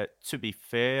 and to be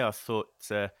fair, I thought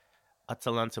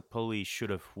Atalanta probably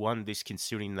should have won this,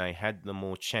 considering they had the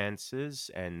more chances,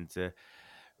 and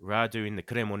Radu in the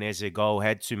Cremonese goal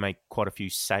had to make quite a few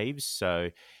saves,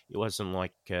 so it wasn't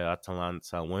like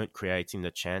Atalanta weren't creating the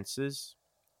chances.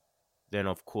 Then,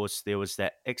 of course, there was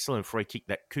that excellent free kick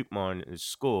that Koopman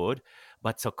scored,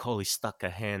 but Toccoli stuck a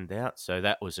hand out, so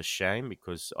that was a shame,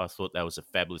 because I thought that was a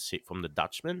fabulous hit from the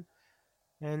Dutchman.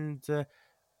 And the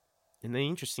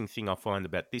interesting thing I find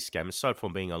about this game, aside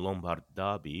from being a Lombard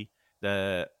derby,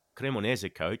 the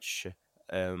Cremonese coach,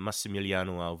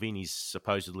 Massimiliano Alvini, is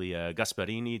supposedly a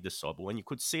Gasparini disciple, and you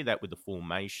could see that with the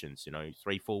formations,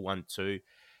 3-4-1-2.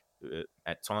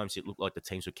 At times, it looked like the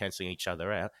teams were cancelling each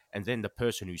other out. And then the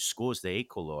person who scores the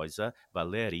equaliser,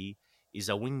 Valeri, is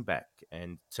a wing-back.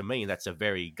 And to me, that's a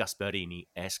very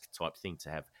Gasparini-esque type thing to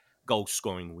have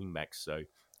goal-scoring wing-backs. So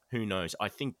who knows? I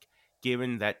think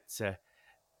given that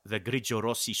the Grigio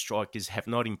Rossi strikers have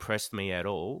not impressed me at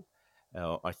all,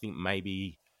 I think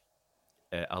maybe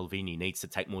Alvini needs to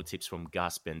take more tips from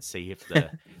Gasp and see if the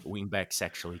wing-backs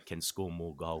actually can score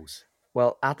more goals.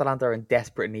 Well, Atalanta are in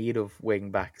desperate need of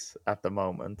wing backs at the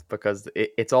moment, because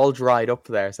it's all dried up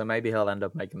there. So maybe he'll end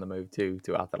up making the move to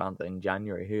Atalanta in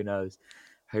January. Who knows?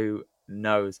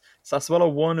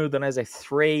 Sassuolo 1, Udinese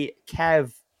 3.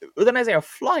 Kev, Udinese are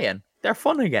flying. They're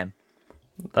fun again.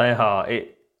 They are.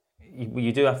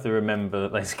 You do have to remember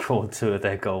that they scored 2 of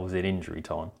their goals in injury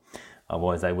time.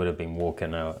 Otherwise, they would have been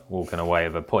walking away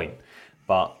with a point.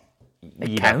 But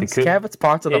it counts, Kev. It's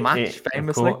part of the match,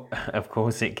 famously. Of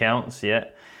course it counts, yeah.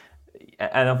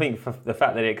 And I think for the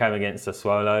fact that it came against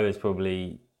Sassuolo has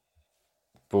probably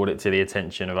brought it to the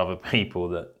attention of other people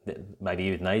that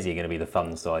maybe Udinese are going to be the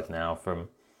fun side now from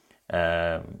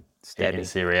in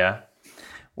Serie A.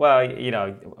 Well,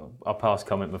 our past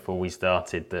comment before we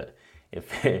started that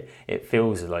it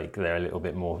feels like they're a little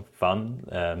bit more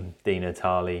fun. Di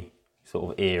Natale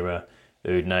sort of era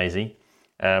Udinese.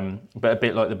 But a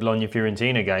bit like the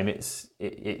Bologna-Fiorentina game,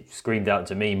 it screamed out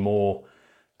to me more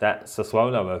that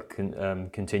Sassuolo are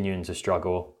continuing to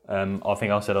struggle. I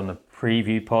think I said on the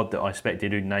preview pod that I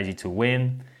expected Udinese to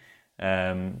win.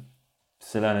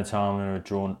 Sassuolo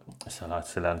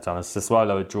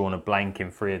had drawn a blank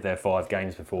in 3 of their 5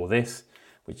 games before this,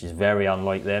 which is very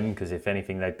unlike them, because if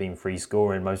anything, they've been free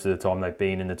scoring most of the time they've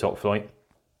been in the top flight.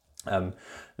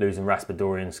 Losing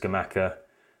Raspadori and Scamacca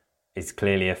is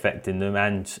clearly affecting them,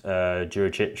 and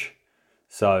Juricic.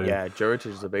 So yeah, Juricic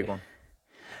is a big one.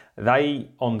 They,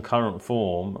 on current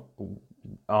form,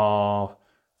 are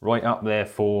right up there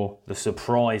for the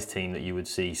surprise team that you would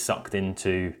see sucked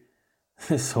into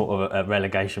sort of a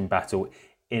relegation battle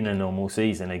in a normal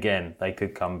season. Again, they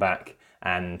could come back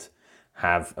and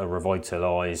have a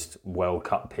revitalised World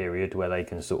Cup period where they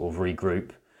can sort of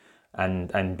regroup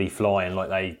and be flying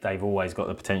like they've always got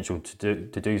the potential to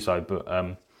do so.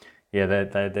 But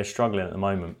they're struggling at the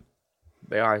moment.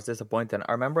 They are. It's disappointing.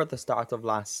 I remember at the start of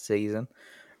last season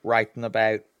writing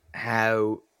about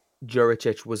how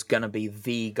Juricic was going to be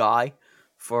the guy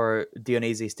for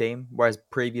Dionisi's team, whereas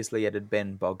previously it had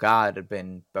been Boga, it had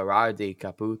been Berardi,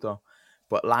 Caputo.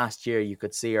 But last year you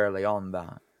could see early on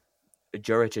that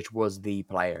Juricic was the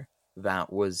player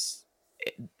that was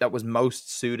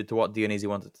most suited to what Dionisi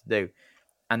wanted to do.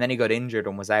 And then he got injured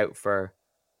and was out for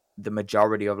the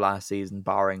majority of last season,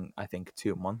 barring, I think,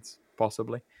 2 months,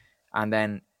 possibly. And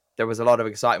then there was a lot of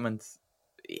excitement.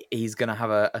 He's going to have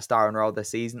a starring role this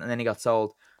season. And then he got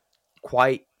sold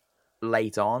quite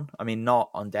late on. I mean, not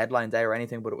on deadline day or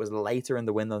anything, but it was later in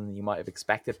the window than you might have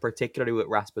expected, particularly with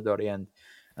Raspadori and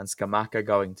Scamacca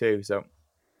going too. So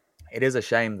it is a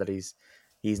shame that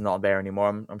he's not there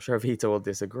anymore. I'm sure Vito will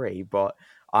disagree, but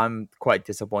I'm quite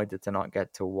disappointed to not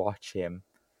get to watch him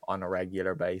on a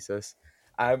regular basis.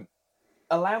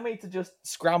 Allow me to just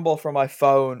scramble for my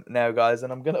phone now, guys,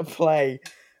 and I'm going to play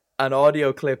an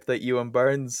audio clip that Ewan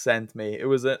Burns sent me. It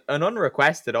was an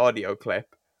unrequested audio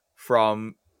clip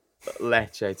from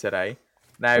Lecce today.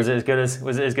 Now, was it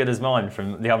as good as mine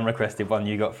from the unrequested one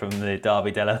you got from the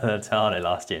Derby della Hurtana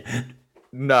last year?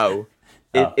 No.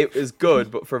 It was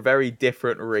good, but for very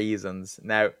different reasons.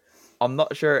 Now, I'm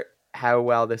not sure how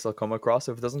well this will come across.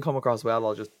 If it doesn't come across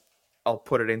well, I'll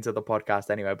put it into the podcast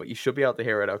anyway, but you should be able to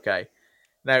hear it okay.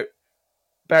 Now,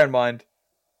 bear in mind,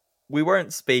 we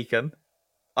weren't speaking.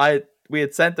 We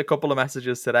had sent a couple of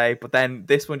messages today, but then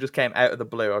this one just came out of the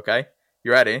blue, okay?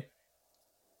 You ready?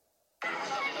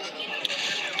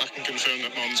 I can confirm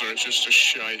that Monza is just a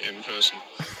shite in person.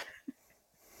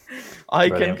 I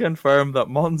can confirm that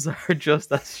Monza are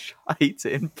just as shite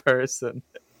in person.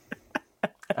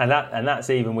 and that's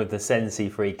even with the Sensi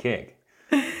free kick.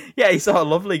 Yeah, he saw a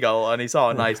lovely goal and he saw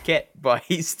a nice kit, but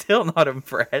he's still not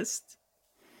impressed.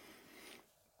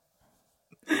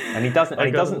 And he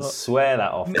doesn't swear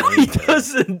that often. No, he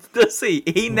doesn't, does he?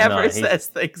 He never says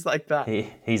things like that.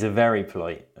 He's a very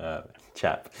polite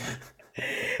chap.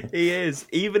 He is.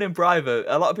 Even in private,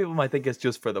 a lot of people might think it's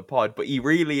just for the pod, but he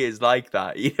really is like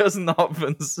that. He doesn't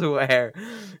often swear.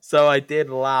 So I did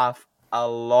laugh a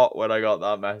lot when I got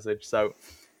that message. So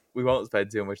we won't spend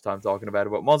too much time talking about it.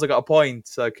 But Monza got a point,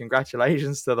 so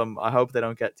congratulations to them. I hope they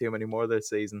don't get too many more this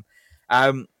season.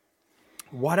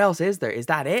 What else is there? Is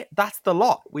that it? That's the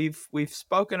lot. We've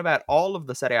spoken about all of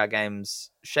the Serie A games.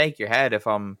 Shake your head if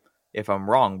I'm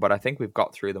wrong, but I think we've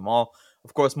got through them all.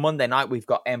 Of course, Monday night we've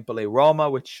got Empoli-Roma,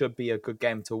 which should be a good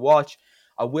game to watch.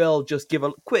 I will just give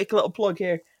a quick little plug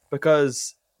here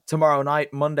because tomorrow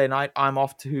night, Monday night, I'm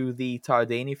off to the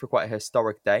Tardini for quite a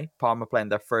historic day. Parma playing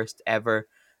their first ever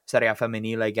Serie A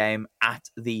Femminile game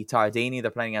at the Tardini. They're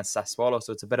playing against Sassuolo,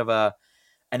 so it's a bit of an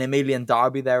Emilian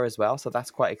derby there as well, so that's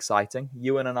quite exciting.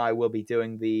 Ewan and I will be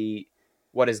doing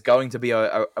what is going to be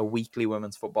a weekly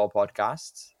women's football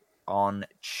podcast on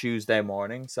Tuesday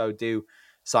morning, so do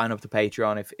sign up to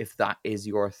Patreon if that is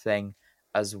your thing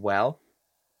as well.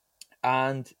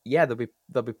 And yeah,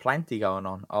 there'll be plenty going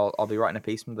on. I'll be writing a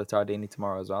piece from the Tardini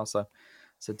tomorrow as well, so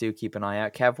do keep an eye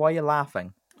out. Kev, why are you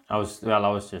laughing? I was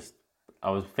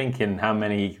thinking how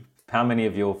many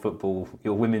of your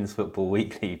women's football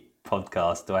weekly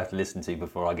podcast do I have to listen to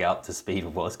before I get up to speed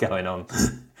with what's going on?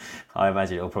 I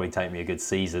imagine it'll probably take me a good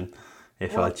season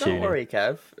if I tune in. Don't worry,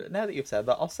 Kev. Now that you've said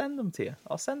that, I'll send them to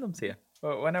you.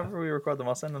 Whenever we record them,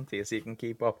 I'll send them to you so you can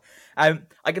keep up. I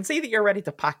can see that you're ready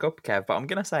to pack up, Kev, but I'm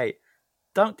going to say,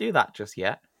 don't do that just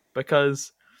yet,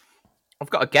 because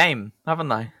I've got a game,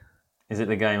 haven't I? Is it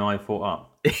the game I thought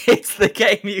up? It's the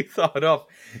game you thought up.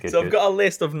 I've got a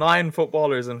list of 9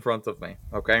 footballers in front of me,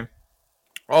 okay?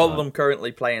 All of them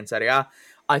currently play in Serie A.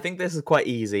 I think this is quite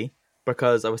easy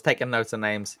because I was taking notes of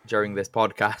names during this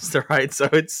podcast, right? So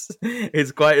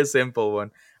it's quite a simple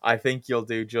one. I think you'll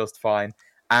do just fine.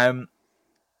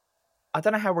 I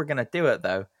don't know how we're going to do it,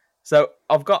 though. So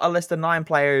I've got a list of 9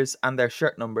 players and their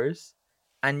shirt numbers,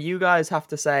 and you guys have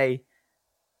to say...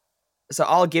 So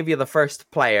I'll give you the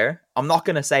first player. I'm not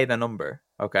going to say the number,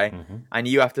 okay? Mm-hmm. And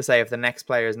you have to say if the next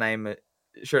player's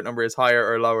shirt number is higher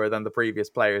or lower than the previous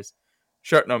player's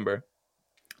shirt number.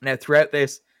 Now, throughout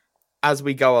this, as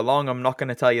we go along, I'm not going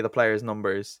to tell you the players'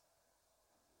 numbers,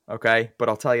 okay? But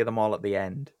I'll tell you them all at the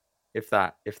end, if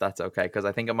that's okay, because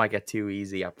I think it might get too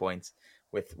easy at points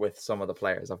with some of the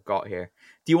players I've got here.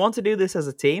 Do you want to do this as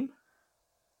a team?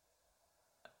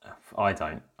 I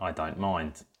don't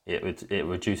mind. It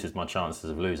reduces my chances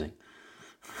of losing.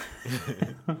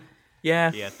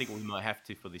 Yeah. Yeah, I think we might have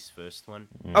to for this first one.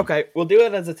 Okay, we'll do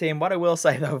it as a team. What I will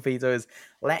say though, Vito, is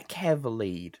let Kev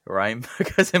lead, right?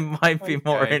 Because it might be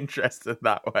more Okay. interesting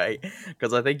that way.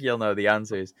 Because I think you'll know the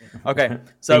answers. Okay,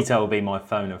 so Vito will be my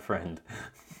phone a friend.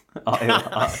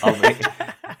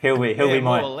 He'll be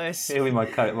more or less. my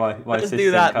let's assistant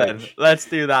do that then. coach. Let's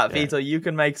do that, Yeah. Vito. You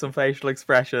can make some facial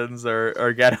expressions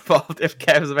or get involved if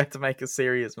Kev's about to make a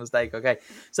serious mistake. Okay,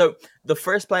 so the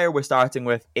first player we're starting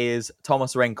with is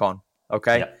Thomas Rincon.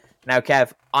 Okay, Yep. now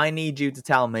Kev, I need you to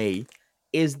tell me: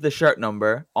 is the shirt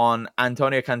number on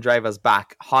Antonio Candreva's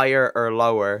back higher or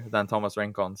lower than Thomas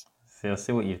Rincon's? I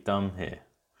see what you've done here.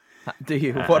 Do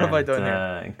you? What have I done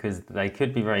here? Because they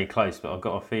could be very close, but I've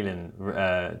got a feeling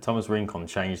Thomas Rincon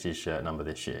changed his shirt number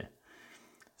this year,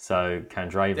 so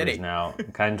Candreva Did he? is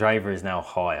now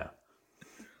higher.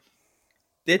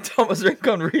 Did Thomas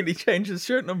Rincon really change his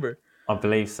shirt number? I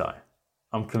believe so.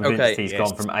 I'm convinced Okay, he's yes.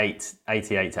 gone from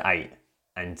 88 to 8,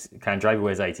 and Candreva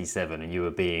wears 87, and you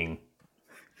were being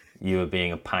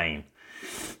a pain.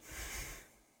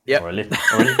 Yep. Or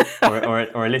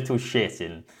a little shit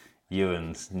in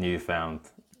Ewan's newfound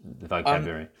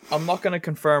vocabulary. I'm not going to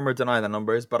confirm or deny the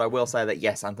numbers, but I will say that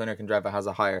yes, Antonio Candreva has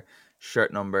a higher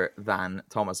shirt number than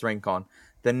Thomas Rincon.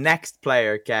 The next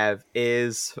player, Kev,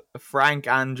 is Frank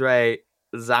Andre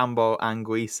Zambo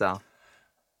Anguissa.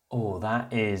 Oh,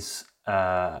 that is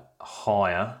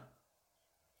higher.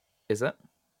 Is it?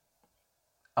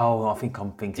 Oh, I think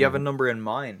I'm thinking. Do you have a number in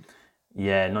mind?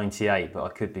 Yeah, 98, but I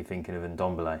could be thinking of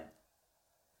Ndombele.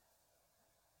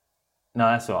 No,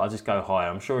 that's all right. I'll just go higher.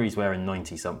 I'm sure he's wearing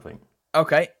 90 something.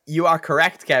 Okay, you are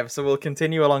correct, Kev. So we'll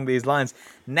continue along these lines.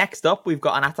 Next up, we've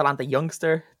got an Atalanta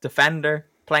youngster, defender,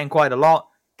 playing quite a lot,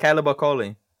 Caleb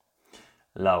Okoli.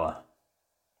 Lower.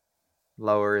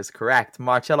 Lower is correct.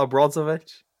 Marcelo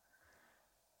Brozovic.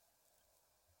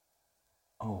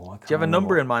 Oh, I can't Do you have a remember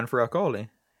number what- in mind for Okoli?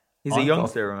 He's a I've got-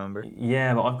 youngster, remember?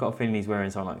 Yeah, but I've got a feeling he's wearing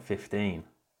something like 15.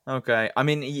 Okay. I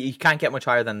mean, you can't get much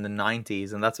higher than the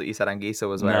 90s, and that's what you said Anguissa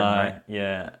was wearing, right?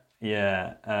 Yeah.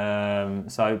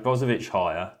 So Brozovic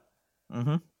higher.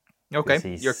 Okay, 'Cause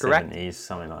he's you're correct. 70s,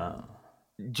 something like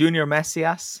Junior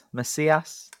Messias.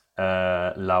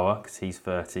 that. Lower, because he's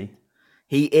 30.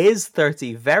 He is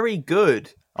 30. Very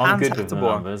good. I'm Hans good with the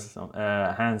Hateboer. numbers.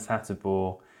 Hans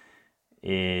Hateboer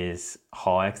is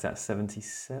high, because that's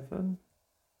 77.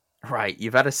 Right,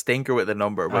 you've had a stinker with the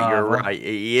number, but Oh, you're have I? right.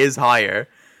 He is higher.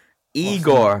 What's the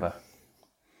Igor. number?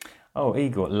 Oh,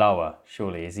 Igor, lower.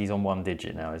 Surely, he's on one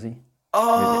digit now, is he?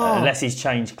 Oh, Unless he's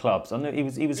changed clubs. I know he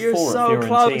was you're 4 so at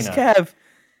close, Fiorentina. Kev.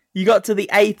 You got to the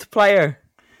 8th player.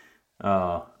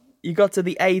 Oh, You got to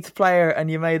the 8th player, and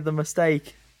you made the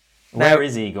mistake. where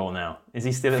is Igor now? Is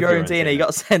he still at Fiorentina, he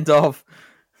got sent off.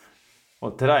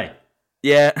 What, today?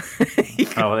 Yeah.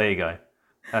 Oh, there you go.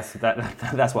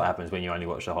 That's what happens when you only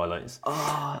watch the highlights.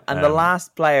 And the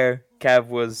last player, Kev,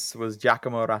 was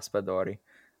Giacomo Raspadori.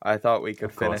 I thought we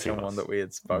could Of course finish he on one was. that we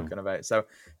had spoken about. So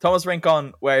Thomas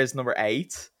Rincon wears number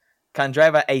 8,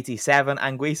 Candreva 87,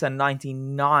 Anguissa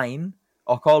 99,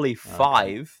 Okoli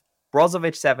 5,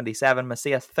 Brozovic 77,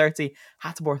 Macias 30,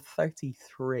 Hateboer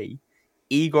 33,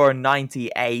 Igor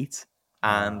 98,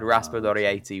 and Raspadori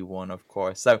 81, of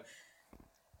course. So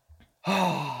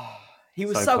he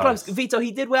was So so close. close. Vito,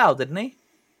 he did well, didn't he?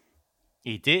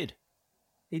 He did.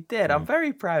 He did. I'm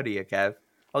very proud of you, Kev.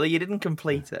 Although you didn't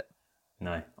complete it.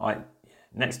 No,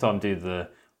 next time do the.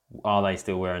 Are they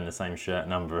still wearing the same shirt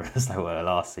number as they were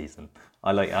last season?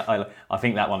 I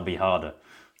think that one would be harder.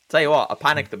 Tell you what, I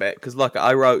panicked a bit because look,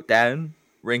 I wrote down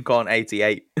Rincon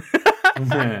 88.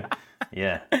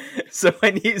 Yeah. So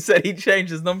when you said he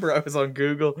changed his number, I was on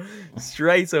Google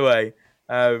straight away.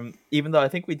 Even though I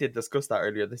think we did discuss that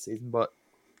earlier this season, but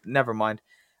never mind.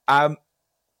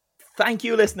 Thank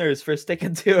you, listeners, for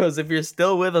sticking to us. If you're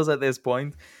still with us at this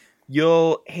point,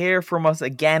 you'll hear from us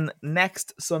again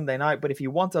next Sunday night. But if you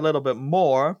want a little bit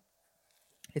more,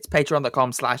 it's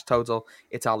patreon.com/total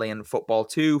Italian football,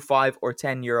 €2, €5, or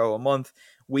 €10 a month.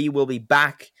 We will be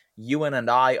back, Ewan and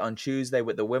I, on Tuesday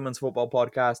with the Women's Football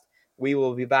Podcast. We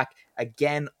will be back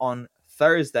again on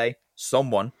Thursday,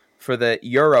 someone, for the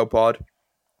Europod.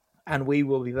 And we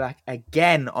will be back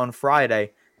again on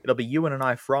Friday. It'll be Ewan and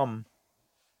I from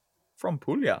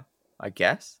Puglia, I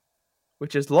guess,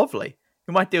 which is lovely.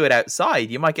 You might do it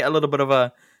outside. You might get a little bit of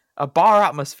a bar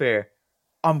atmosphere.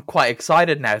 I'm quite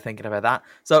excited now thinking about that.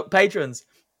 So non-patrons,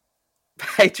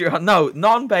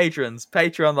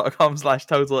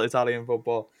 patreon.com/total Italian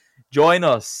football. Join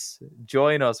us.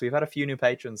 We've had a few new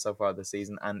patrons so far this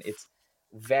season, and it's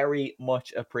very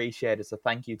much appreciated. So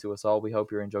thank you to us all. We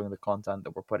hope you're enjoying the content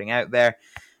that we're putting out there.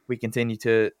 We continue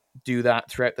to do that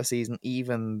throughout the season,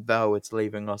 even though it's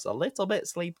leaving us a little bit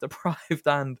sleep deprived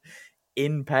and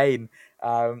in pain,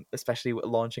 especially with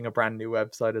launching a brand new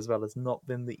website as well. It's not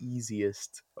been the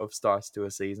easiest of starts to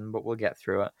a season, but we'll get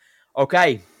through it.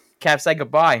 Okay, Kev, say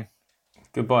goodbye.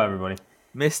 Goodbye, everybody.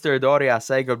 Mr. Doria,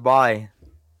 say goodbye.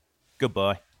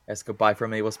 Goodbye. Yes, goodbye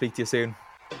from me. We'll speak to you soon.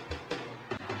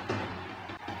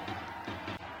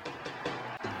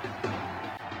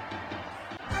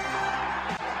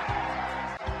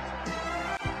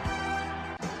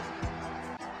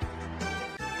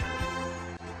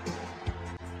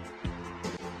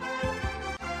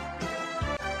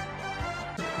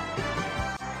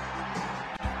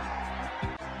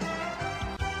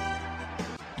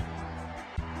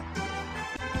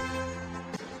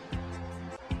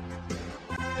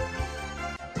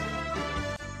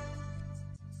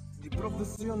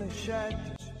 Professione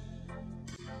scettici,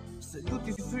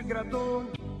 seduti sui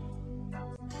gradoni,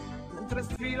 mentre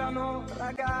sfilano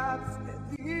ragazze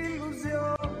di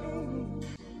illusioni.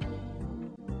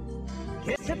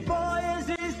 Che se poi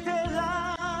esiste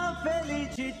la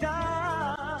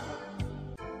felicità,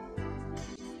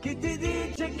 chi ti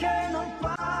dice che non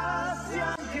passi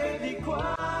anche di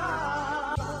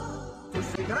qua? Tu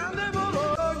sei grande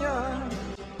Bologna,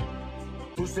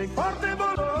 tu sei forte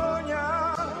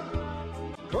Bologna,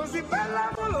 così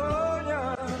bella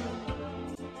Bologna,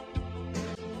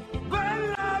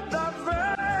 bella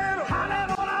davvero.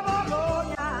 Allora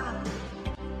Bologna,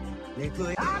 le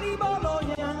tue ali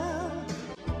Bologna,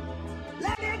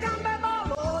 le mie gambe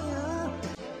Bologna,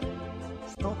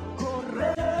 sto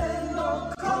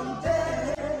correndo con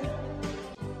te.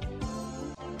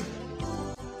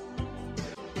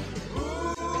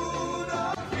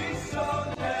 Uno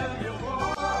fisso nel mio cuore.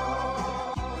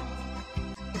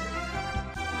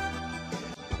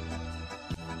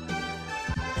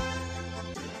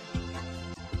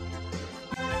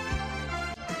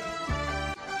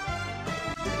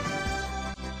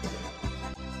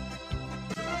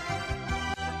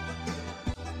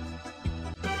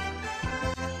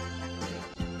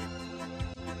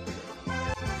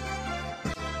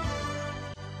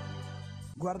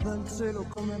 Guarda il cielo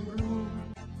come blu,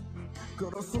 col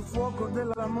rosso fuoco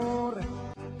dell'amore.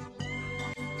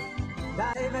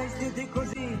 Dai, vestiti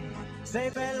così, sei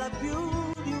bella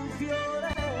più di un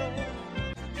fiore.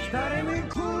 Staremo in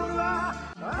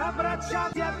curva,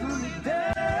 abbracciati ad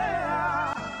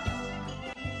un'idea,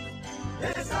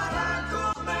 e sarà